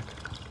backing track.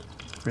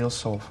 Real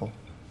soulful.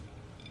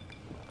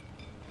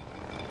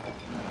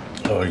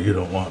 Oh, you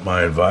don't want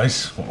my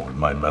advice? Well, with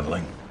my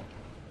meddling?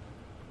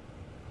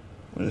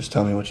 Well, just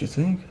tell me what you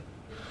think.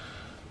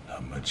 How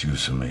much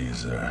use of me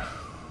is there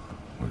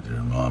with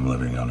your mom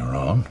living on her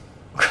own?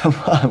 Come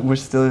on, we're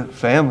still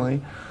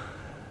family.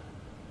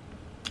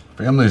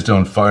 Families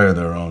don't fire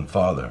their own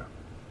father.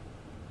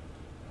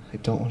 I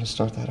don't want to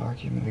start that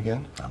argument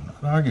again. I'm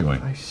not arguing.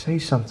 If I say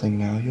something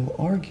now, you'll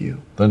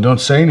argue. Then don't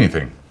say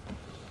anything.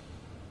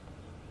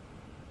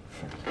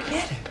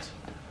 Forget it.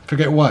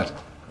 Forget what?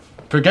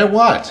 Forget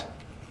what?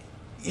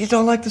 You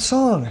don't like the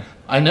song.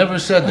 I never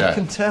said I that.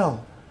 can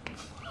tell.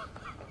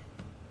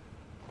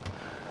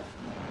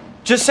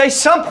 Just say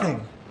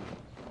something.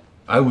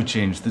 I would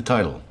change the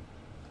title.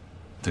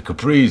 The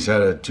Capris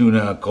had a tune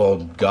out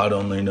called God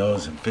Only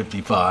Knows in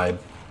 55,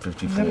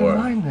 54. Never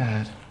mind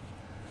that.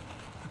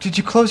 Did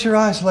you close your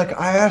eyes like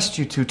I asked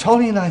you to?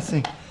 Tony and I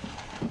think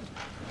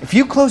if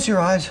you close your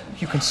eyes,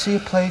 you can see a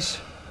place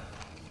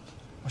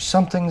where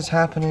something is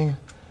happening.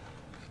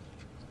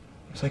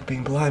 It's like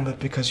being blind, but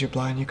because you're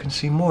blind, you can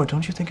see more.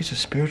 Don't you think it's a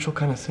spiritual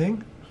kind of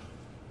thing?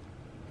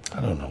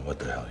 I don't know what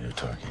the hell you're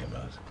talking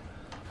about.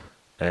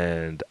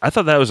 And I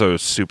thought that was a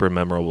super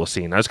memorable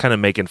scene. I was kind of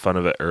making fun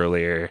of it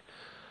earlier,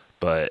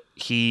 but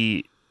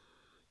his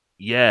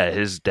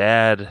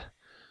dad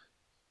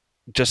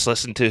just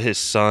listened to his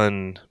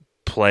son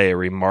play a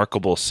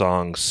remarkable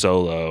song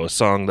solo, a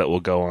song that will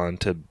go on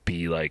to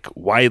be like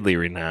widely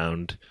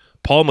renowned.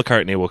 Paul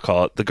McCartney will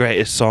call it the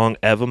greatest song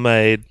ever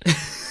made.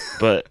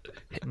 But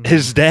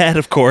his dad,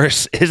 of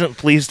course, isn't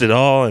pleased at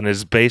all, and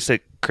his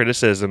basic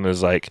criticism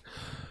is like,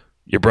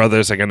 your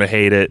brothers are going to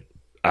hate it.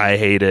 I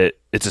hate it.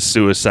 It's a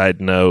suicide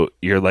note.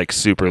 You're like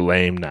super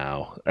lame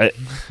now.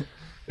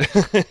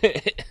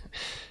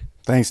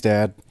 Thanks,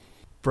 Dad.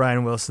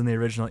 Brian Wilson, the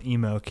original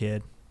emo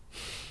kid.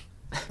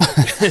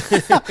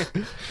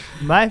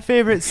 My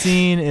favorite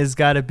scene is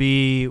got to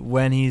be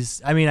when I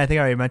think I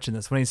already mentioned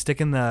this, when he's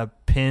sticking the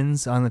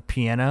pins on the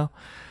piano.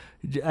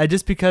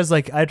 Just because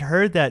like I'd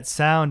heard that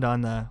sound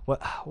on the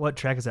what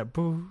track is that?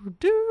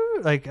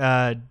 Like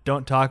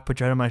Don't Talk, Put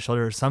Your Head on My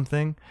Shoulder or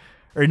something.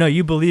 Or no,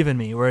 You Believe in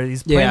Me, where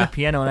he's playing the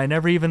piano, and I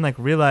never even like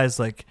realized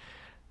like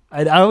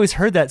I always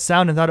heard that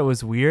sound and thought it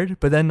was weird,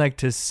 but then like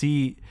to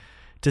see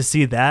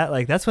that,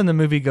 like that's when the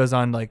movie goes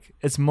on, like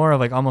it's more of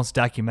like almost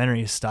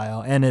documentary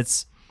style, and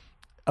it's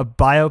a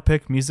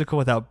biopic musical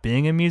without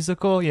being a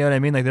musical. You know what I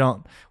mean? Like we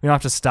don't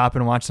have to stop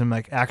and watch them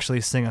like actually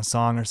sing a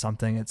song or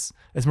something. It's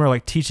more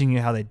like teaching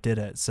you how they did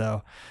it.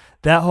 So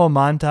that whole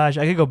montage,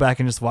 I could go back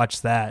and just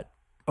watch that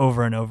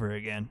over and over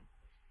again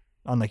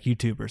on like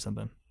YouTube or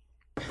something.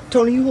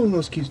 Tony, you holding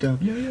those keys down?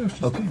 Yeah.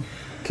 Okay.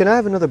 Can I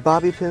have another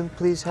bobby pin,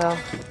 please, Hal?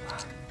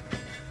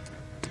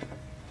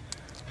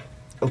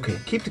 Okay,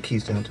 keep the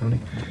keys down, Tony.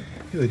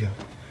 Here we go.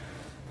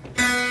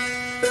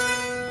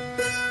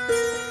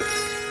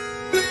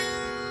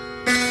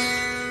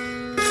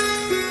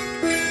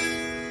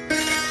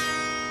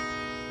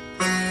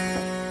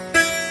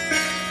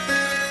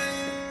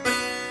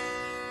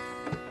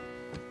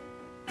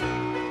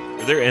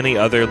 Are there any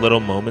other little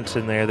moments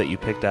in there that you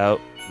picked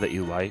out that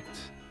you liked?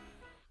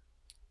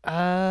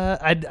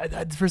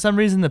 I for some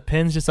reason the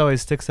pins just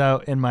always sticks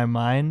out in my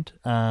mind.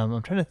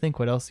 I'm trying to think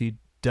what else he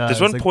does.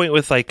 There's one point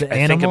with like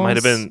I think it might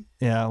have been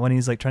when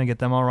he's like trying to get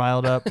them all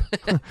riled up.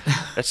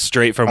 That's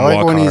straight from I like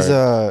Walk when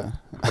Hard.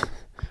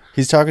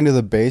 he's talking to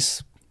the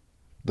bass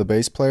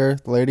player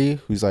lady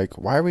who's like,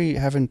 why are we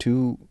having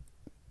two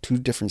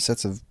different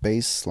sets of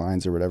bass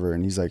lines or whatever?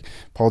 And he's like,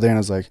 Paul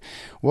Dano's like,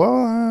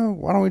 well,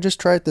 why don't we just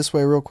try it this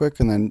way real quick?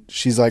 And then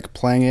she's like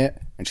playing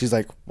it, and she's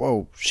like,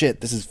 whoa,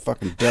 shit, this is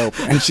fucking dope.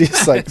 And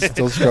she's like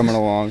still strumming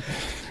along.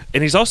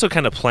 And he's also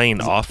kind of playing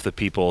off the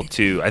people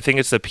too. I think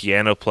it's the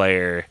piano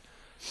player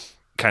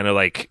kind of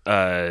like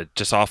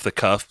just off the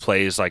cuff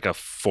plays like a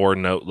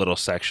 4-note little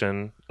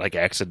section like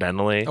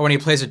accidentally. Or when he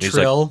plays a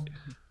trill.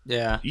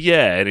 Yeah,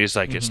 and he's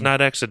like, it's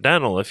not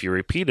accidental if you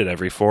repeat it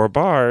every 4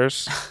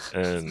 bars.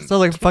 And so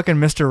like fucking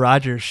Mr.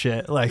 Rogers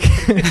shit, like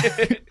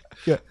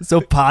yeah, so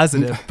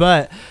positive.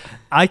 But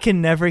I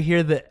can never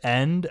hear the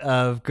end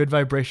of Good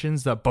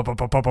Vibrations, the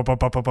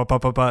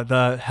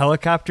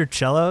helicopter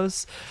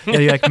cellos that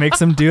he like makes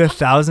them do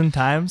 1,000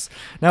 times.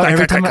 Now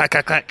every time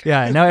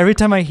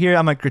I hear it,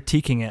 I'm like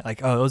critiquing it,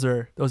 like, oh, those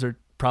are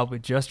probably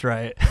just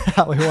right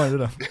how we wanted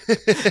them.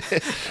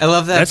 I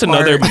love that. That's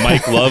part. another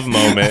Mike Love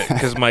moment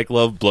because Mike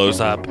Love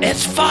blows up.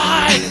 It's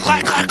fine.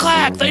 Clap, clap,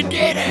 clap. They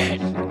did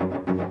it.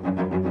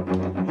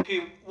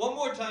 Okay, one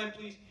more time,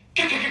 please.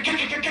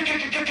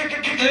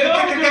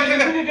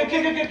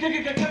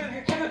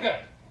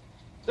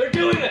 They're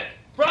doing it!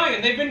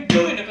 Brian, they've been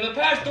doing it for the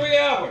past 3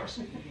 hours!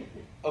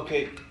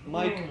 Okay,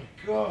 Mike,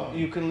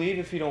 you can leave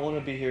if you don't want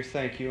to be here.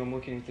 Thank you. I'm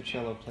looking at the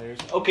cello players.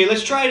 Okay,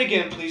 let's try it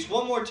again, please.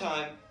 One more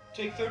time.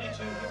 Take 32.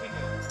 Here we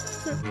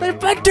go. They've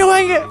been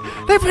doing it.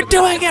 They've been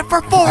doing it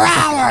for 4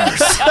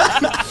 hours.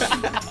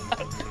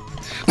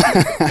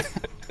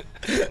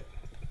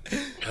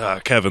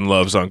 Kevin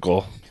Love's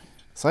uncle.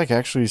 It's like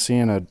actually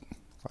seeing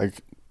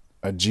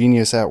a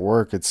genius at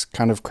work. It's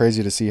kind of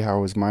crazy to see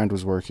how his mind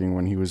was working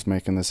when he was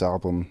making this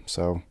album.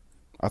 So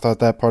I thought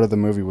that part of the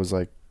movie was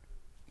like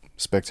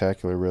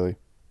spectacular, really.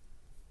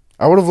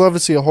 I would have loved to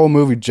see a whole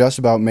movie just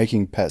about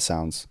making pet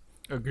sounds.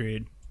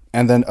 Agreed.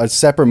 And then a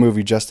separate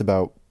movie just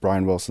about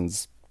Brian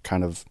Wilson's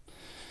kind of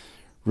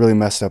really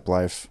messed up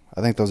life.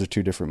 I think those are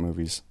 2 different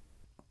movies.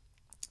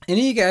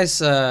 Any of you guys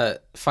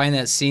find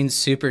that scene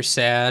super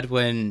sad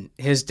when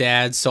his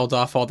dad sold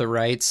off all the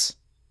rights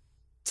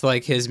to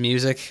like his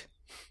music?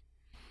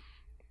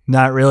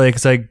 Not really,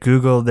 because I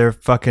Googled their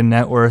fucking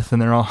net worth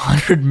and they're all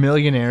 100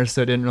 millionaires,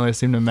 so it didn't really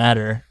seem to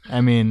matter.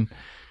 I mean,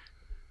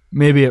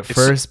 maybe at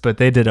first, but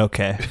they did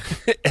okay.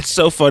 It's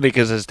so funny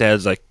because his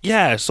dad's like,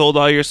 yeah, I sold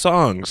all your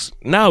songs.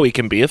 Now we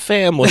can be a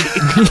family.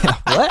 Yeah,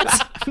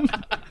 what?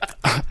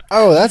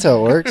 Oh, that's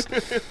how it works.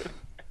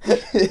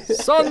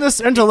 Son,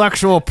 this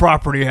intellectual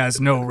property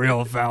has no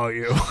real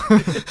value.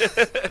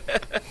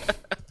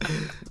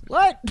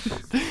 What?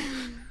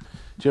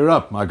 Cheer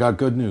up, I got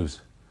good news.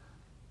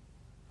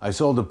 I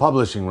sold the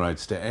publishing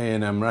rights to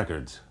A&M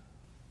Records.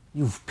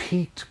 You've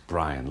peaked,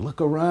 Brian.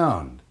 Look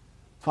around.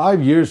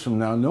 5 years from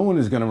now, no one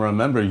is going to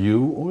remember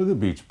you or the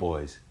Beach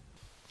Boys.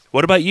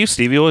 What about you,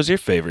 Stevie? What was your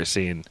favorite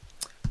scene?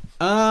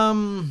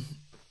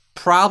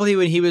 Probably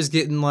when he was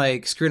getting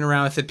like screwing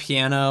around with the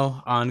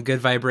piano on Good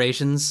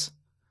Vibrations,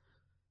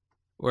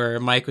 where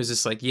Mike was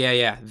just like,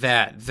 yeah,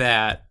 that.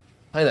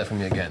 Play that for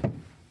me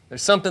again.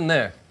 There's something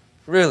there.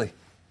 Really.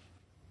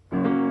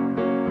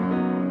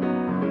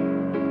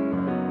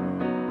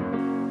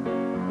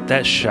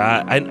 That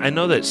shot, I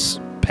know that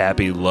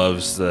Pappy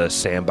loves the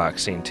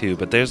sandbox scene too,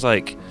 but there's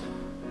like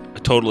a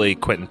totally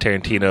Quentin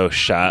Tarantino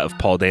shot of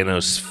Paul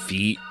Dano's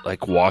feet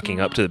like walking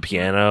up to the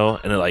piano,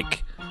 and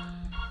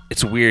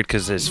it's weird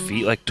because his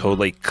feet like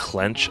totally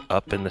clench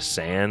up in the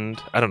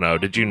sand. I don't know.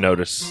 Did you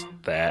notice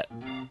that?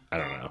 I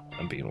don't know.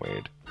 I'm being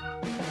weird.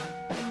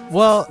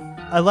 Well,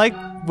 I like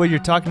what you're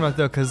talking about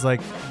though, because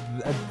like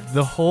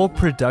the whole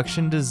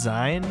production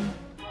design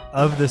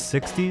of the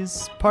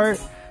 60s part,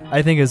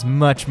 I think is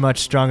much, much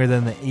stronger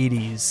than the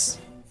 80s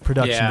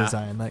production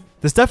design. Like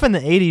the stuff in the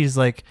 80s,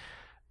 like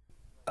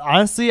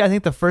honestly, I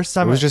think the first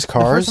time it was just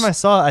cars. The first time I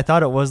saw it, I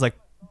thought it was like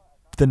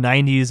the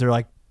 90s or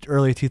like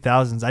early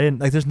 2000s. I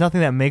didn't like. There's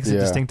nothing that makes it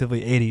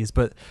distinctively 80s,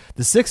 but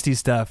the 60s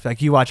stuff, like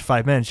you watch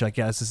 5 minutes, you're like,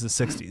 yeah, this is the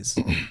 60s.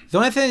 The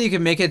only thing that you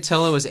could make it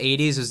tell it was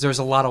 80s is there was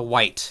a lot of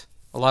white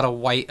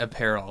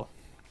apparel,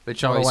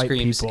 which always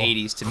screams people.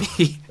 80s to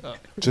me.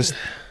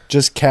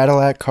 Just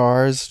Cadillac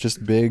cars,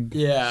 just big,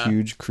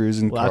 huge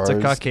cruising Lots cars.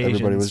 Of Caucasians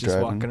everybody was just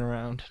driving. walking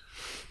around.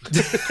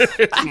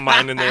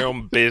 Minding their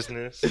own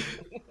business.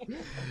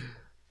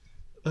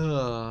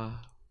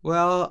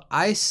 Well,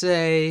 I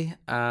say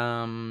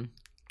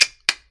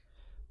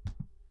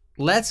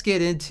let's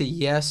get into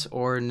yes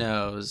or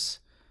no's.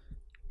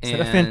 Is that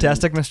a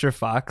Fantastic Mr.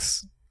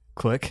 Fox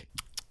click?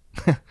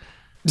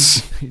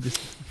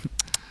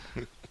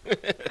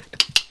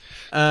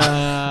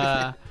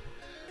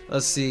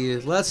 Let's see.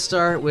 Let's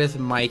start with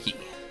Mikey.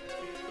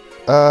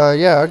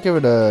 Yeah, I'd give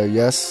it a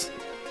yes.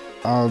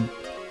 I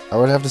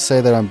would have to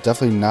say that I'm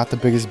definitely not the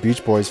biggest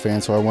Beach Boys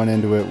fan, so I went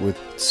into it with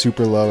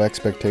super low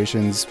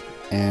expectations,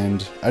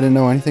 and I didn't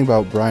know anything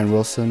about Brian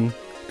Wilson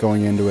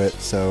going into it,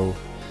 so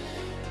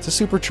it's a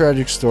super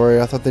tragic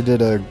story. I thought they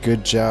did a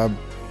good job.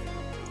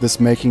 This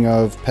making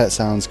of Pet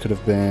Sounds could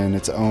have been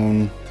its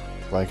own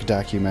like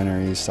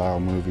documentary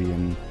style movie,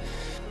 and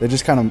they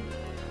just kind of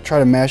try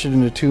to mash it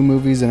into 2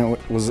 movies, and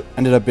it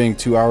ended up being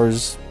 2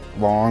 hours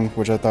long,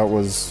 which I thought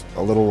was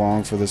a little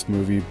long for this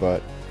movie,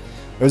 but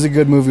it was a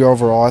good movie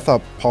overall. I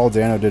thought Paul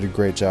Dano did a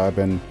great job,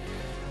 and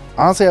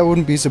honestly, I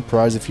wouldn't be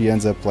surprised if he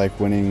ends up like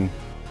winning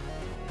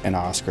an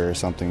Oscar or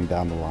something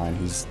down the line.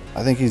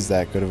 I think he's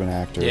that good of an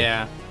actor.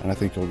 Yeah. And I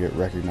think he'll get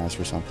recognized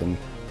for something.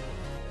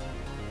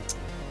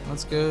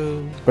 Let's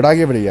go. But I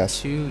give it a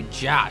yes. To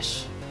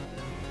Josh.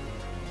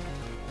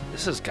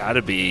 This has got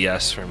to be a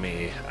yes for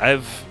me.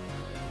 I've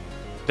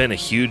been a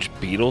huge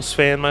Beatles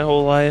fan my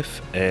whole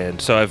life,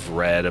 and so I've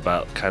read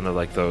about kind of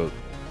like the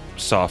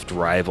soft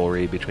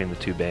rivalry between the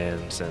 2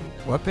 bands. And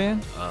what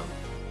band?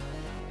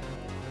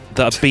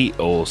 The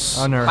Beatles.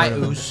 Oh, never heard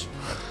of them.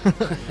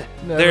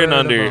 They're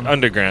an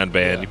underground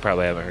band. Yeah. You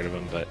probably haven't heard of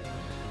them, but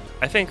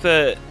I think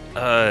that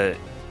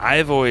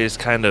I've always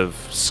kind of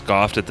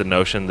scoffed at the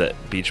notion that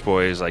Beach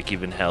Boys like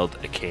even held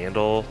a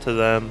candle to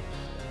them.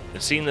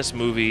 And seeing this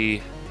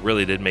movie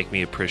really did make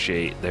me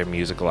appreciate their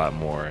music a lot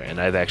more. And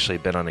I've actually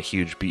been on a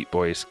huge Beach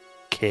Boys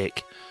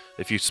kick.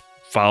 If you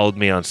followed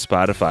me on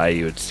Spotify,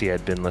 you would see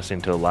I'd been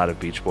listening to a lot of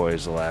Beach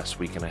Boys the last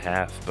week and a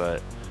half.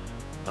 But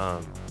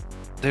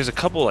there's a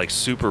couple like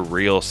super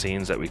real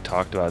scenes that we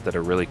talked about that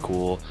are really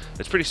cool.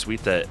 It's pretty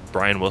sweet that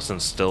Brian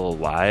Wilson's still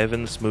alive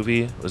in this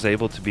movie, was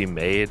able to be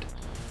made.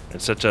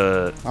 And such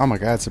a oh my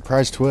god,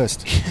 surprise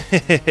twist.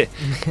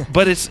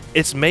 But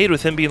it's made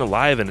with him being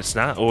alive, and it's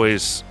not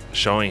always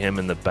showing him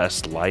in the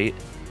best light.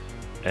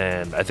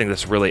 And I think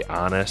that's really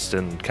honest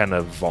and kind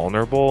of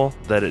vulnerable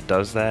that it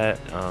does that.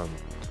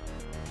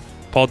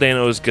 Paul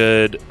Dano is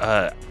good.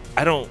 I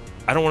don't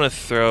want to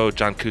throw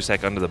John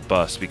Cusack under the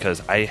bus,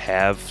 because I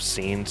have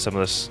seen some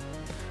of this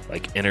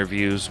like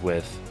interviews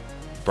with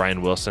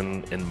Brian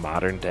Wilson in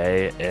modern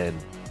day, and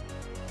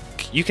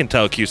you can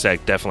tell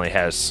Cusack definitely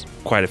has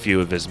quite a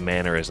few of his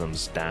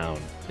mannerisms down.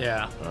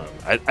 Yeah.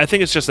 I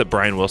think it's just that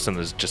Brian Wilson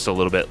is just a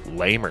little bit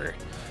lamer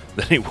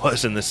than he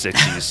was in the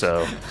 60s.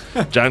 So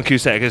John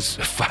Cusack is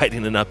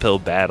fighting an uphill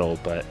battle,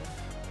 but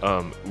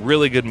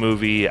really good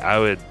movie.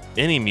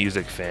 Any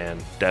music fan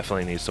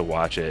definitely needs to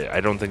watch it. I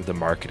don't think the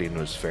marketing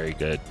was very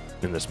good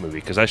in this movie,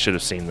 because I should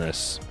have seen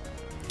this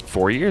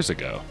 4 years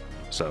ago.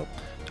 So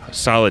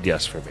solid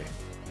yes for me.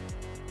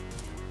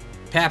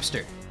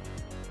 Papster.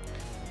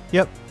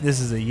 Yep, this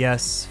is a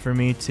yes for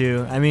me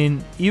too. I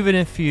mean, even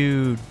if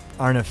you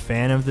aren't a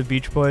fan of the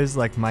Beach Boys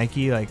like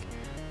Mikey, like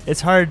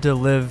it's hard to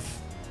live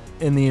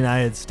in the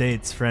United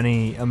States for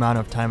any amount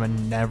of time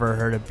and never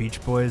heard a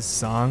Beach Boys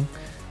song.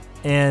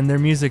 And their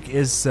music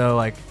is so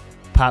like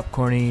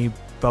popcorny,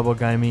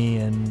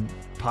 bubblegummy, and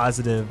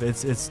positive.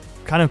 It's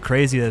kind of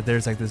crazy that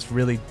there's like this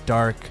really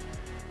dark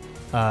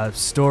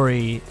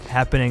story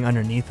happening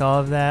underneath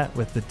all of that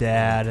with the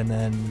dad, and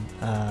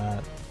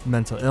then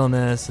mental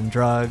illness and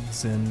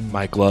drugs, and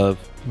Mike Love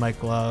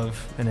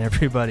and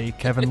everybody,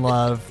 Kevin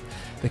Love,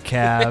 the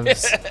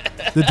Cavs,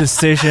 the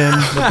decision,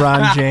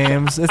 LeBron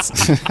James. It's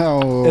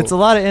a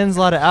lot of ins, a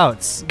lot of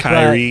outs.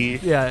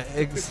 Kyrie,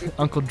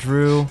 Uncle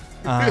Drew.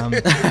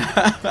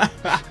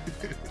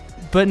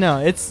 But no,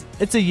 it's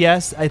a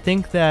yes. I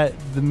think that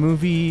the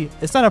movie,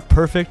 it's not a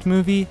perfect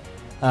movie.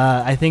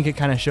 I think it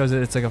kind of shows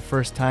that it's like a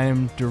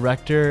first-time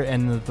director,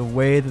 and the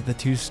way that the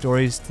two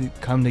stories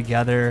come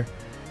together,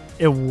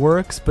 it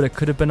works, but it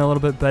could have been a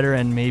little bit better,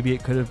 and maybe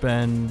it could have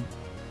been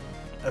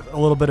a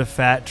little bit of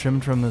fat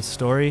trimmed from the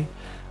story.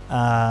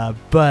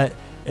 But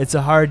it's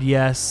a hard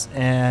yes,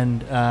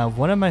 and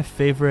one of my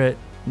favorite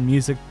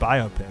music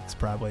biopics,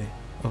 probably,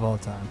 of all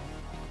time.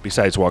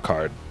 Besides Walk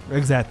Hard.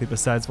 Exactly,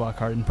 besides Walk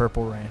Hard and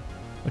Purple Rain,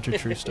 which are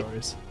true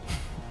stories.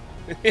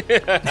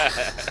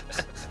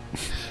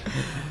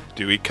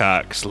 Dewey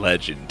Cox,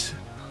 legend.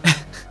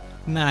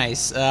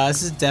 Nice.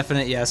 This is a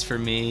definite yes for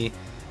me.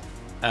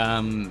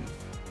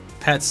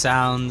 Pet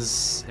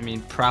Sounds, I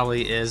mean,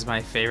 probably is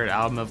my favorite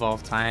album of all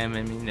time.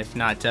 I mean, if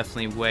not,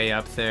 definitely way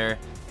up there.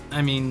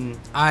 I mean,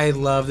 I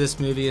love this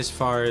movie as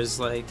far as,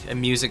 like, a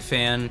music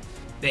fan.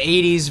 The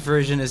 80s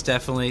version is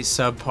definitely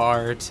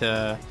subpar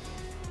to,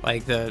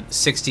 like, the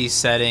 60s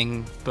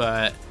setting,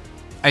 but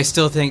I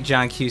still think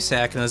John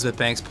Cusack and Elizabeth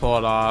Banks pull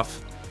it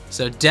off.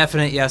 So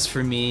definite yes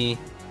for me,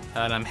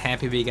 and I'm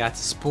happy we got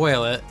to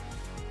spoil it.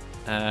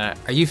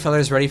 Are you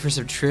fellas ready for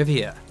some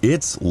trivia?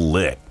 It's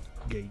lit.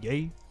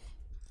 Yay.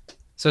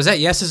 So is that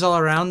yeses all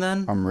around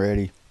then? I'm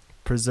ready.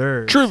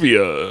 Preserve.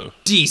 Trivia.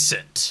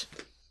 Decent.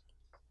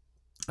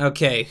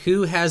 Okay,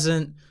 who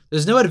hasn't...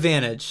 There's no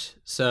advantage,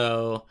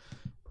 so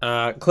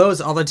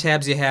close all the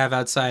tabs you have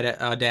outside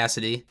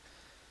Audacity.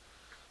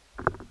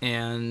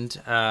 And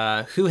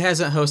who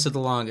hasn't hosted the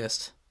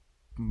longest?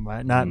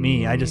 Not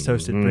me. I just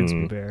hosted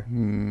Brigsby Bear.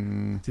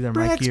 It's either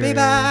Mikey Brigsby or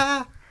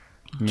Bear.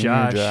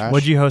 Josh.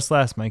 What'd you host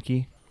last,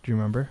 Mikey? Do you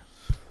remember?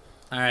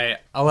 All right,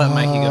 I'll let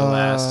Mikey go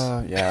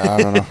last. Yeah,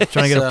 I don't know.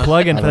 Trying to get a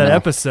plug in for that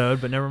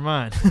episode, but never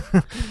mind.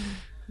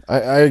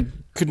 I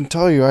couldn't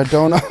tell you. I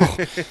don't know.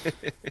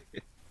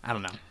 I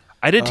don't know.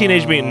 I did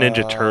Teenage Mutant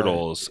Ninja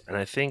Turtles, and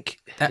I think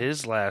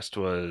his last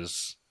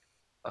was...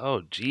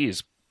 Oh,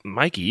 geez.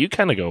 Mikey, you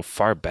kind of go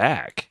far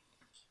back.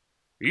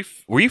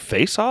 Were you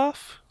Face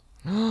Off?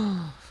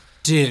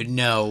 Dude,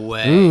 no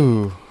way.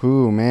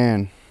 Ooh,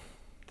 man.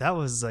 That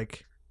was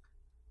like...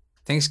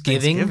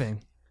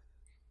 Thanksgiving?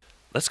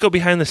 Let's go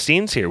behind the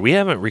scenes here. We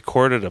haven't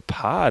recorded a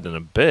pod in a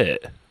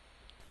bit.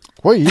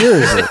 What year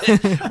is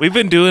it? We've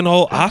been doing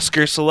whole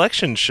Oscar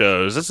selection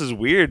shows. This is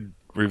weird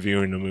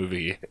reviewing a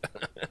movie.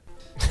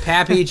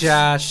 Pappy,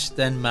 Josh,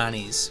 then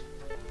Mani's.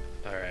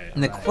 All right.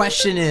 And the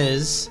question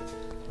is,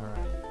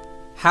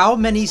 how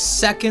many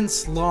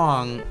seconds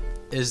long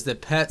is the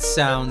Pet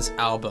Sounds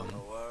album?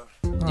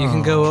 You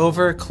can go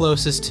over,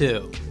 closest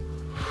to.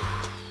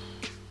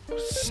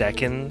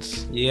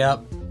 Seconds?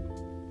 Yep.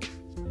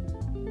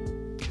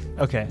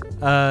 Okay.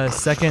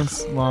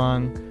 Seconds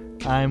long.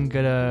 I'm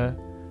gonna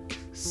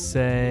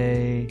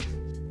say...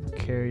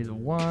 Carry the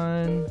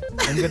one.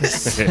 I'm gonna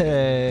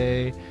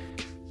say...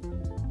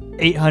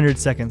 800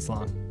 seconds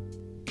long.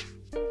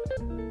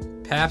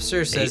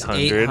 Papster says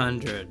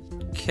 800.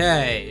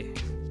 Okay.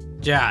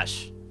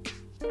 Josh.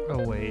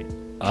 Oh, wait.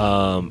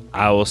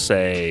 I will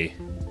say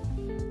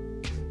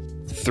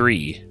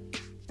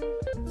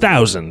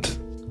 3,000.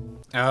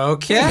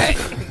 Okay.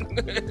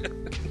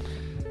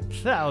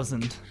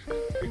 1,000.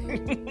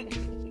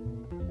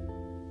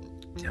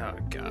 Oh,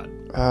 God.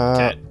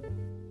 Okay.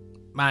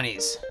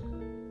 Monies.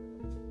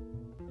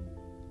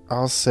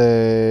 I'll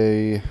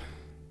say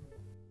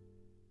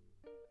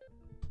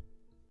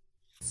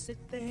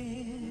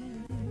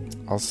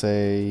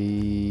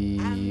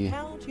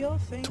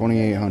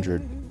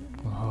 2,800.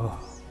 Oh.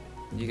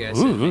 You guys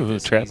didn't make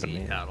this trapping easy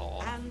me at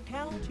all.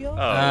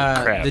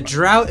 Crap. The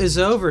drought is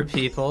over,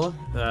 people.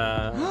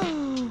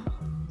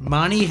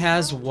 Monty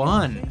has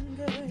won.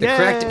 The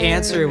correct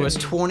answer was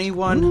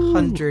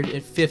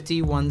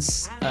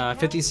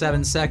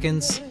 2,157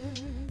 seconds.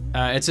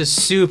 It's a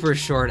super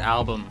short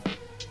album.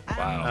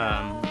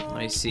 Wow. Let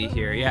me see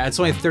here. Yeah, it's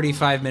only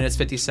 35 minutes,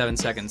 57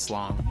 seconds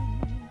long.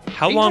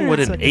 How long would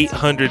an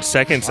 800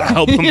 seconds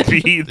album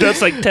be?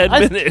 That's like 10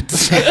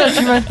 minutes. I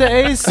thought you meant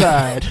the A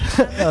side.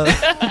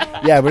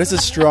 Yeah, but it's a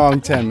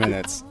strong 10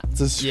 minutes.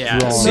 It's a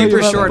strong.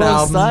 Super short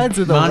album.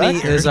 Money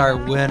record. is our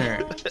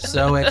winner.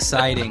 So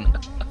exciting.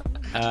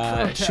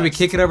 Should we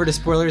kick it over to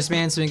Spoilers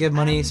Man so we can give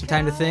Money some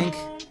time to think?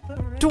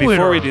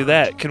 Before we do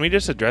that, can we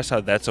just address how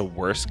that's a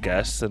worse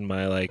guess than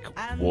my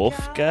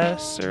wolf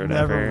guess or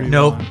whatever?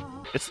 Nope.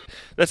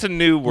 That's a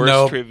new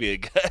worst trivia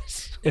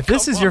guess. If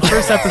this is your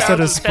first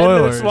episode of 10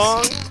 minutes Spoilers,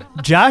 long?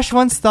 Josh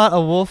once thought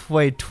a wolf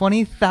weighed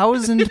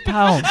 20,000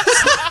 pounds.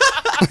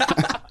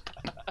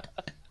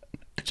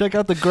 Check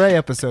out the Gray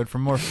episode for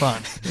more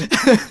fun.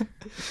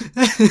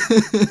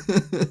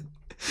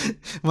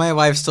 My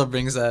wife still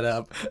brings that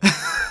up.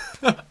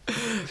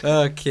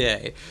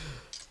 Okay.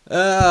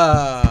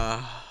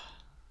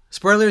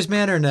 Spoilers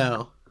Man or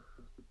no?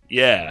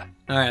 Yeah.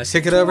 All right, let's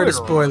kick it over to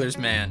Spoilers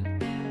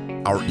Man.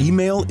 Our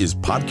email is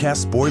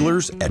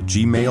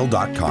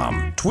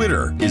podcastspoilers@gmail.com.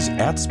 Twitter is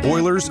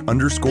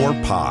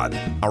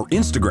 @spoilers_pod. Our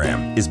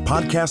Instagram is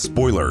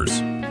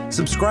podcastspoilers.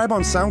 Subscribe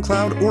on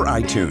SoundCloud or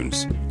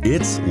iTunes.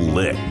 It's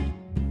lit.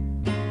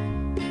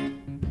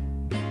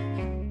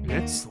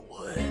 It's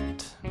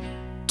lit.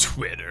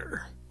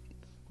 Twitter.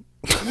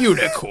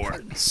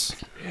 Unicorns.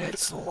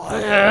 It's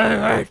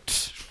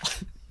lit.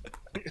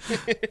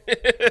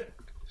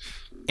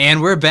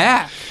 And we're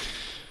back.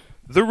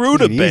 The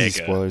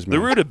rutabaga. The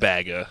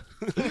rutabaga.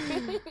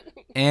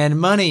 And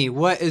Money,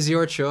 what is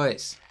your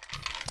choice?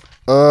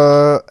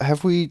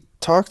 Have we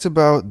talked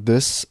about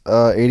this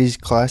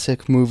 80s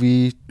classic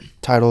movie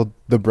titled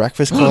The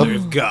Breakfast Club? Mother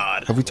of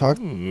God. Have we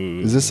talked?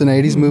 Is this an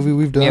 80s movie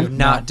we've done? We have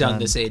not done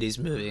this 80s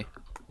movie.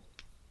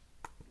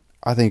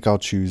 I think I'll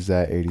choose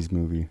that 80s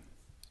movie.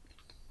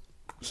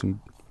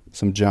 Some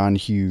John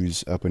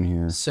Hughes up in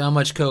here. So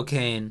much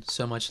cocaine,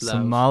 so much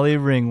love. Somali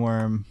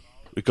ringworm.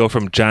 We go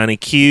from Johnny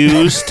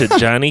Hughes to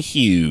Johnny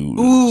Hughes.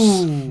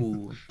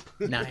 Ooh,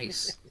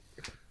 nice.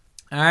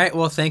 All right,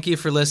 well, thank you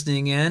for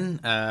listening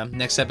in.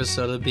 Next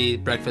episode will be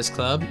Breakfast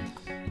Club.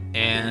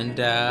 And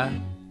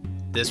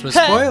this was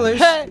Spoilers.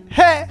 Hey!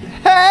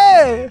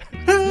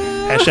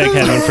 Hashtag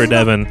heaven for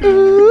Devin.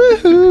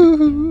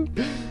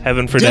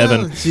 Heaven for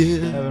Devin.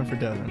 Heaven for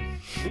Devin.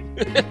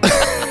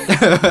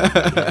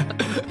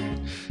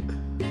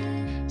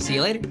 See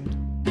you later.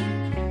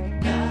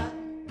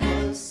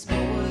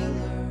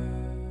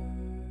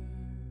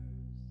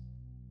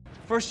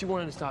 First, you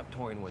wanted to stop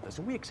touring with us,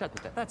 and we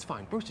accepted that. That's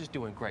fine. Bruce is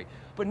doing great.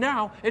 But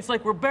now, it's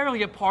like we're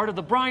barely a part of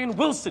the Brian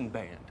Wilson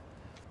band.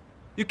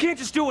 You can't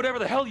just do whatever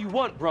the hell you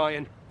want,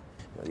 Brian.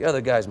 The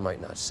other guys might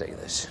not say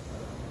this,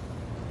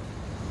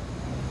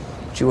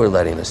 but you are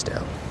letting us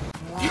down.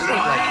 You think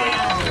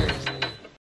like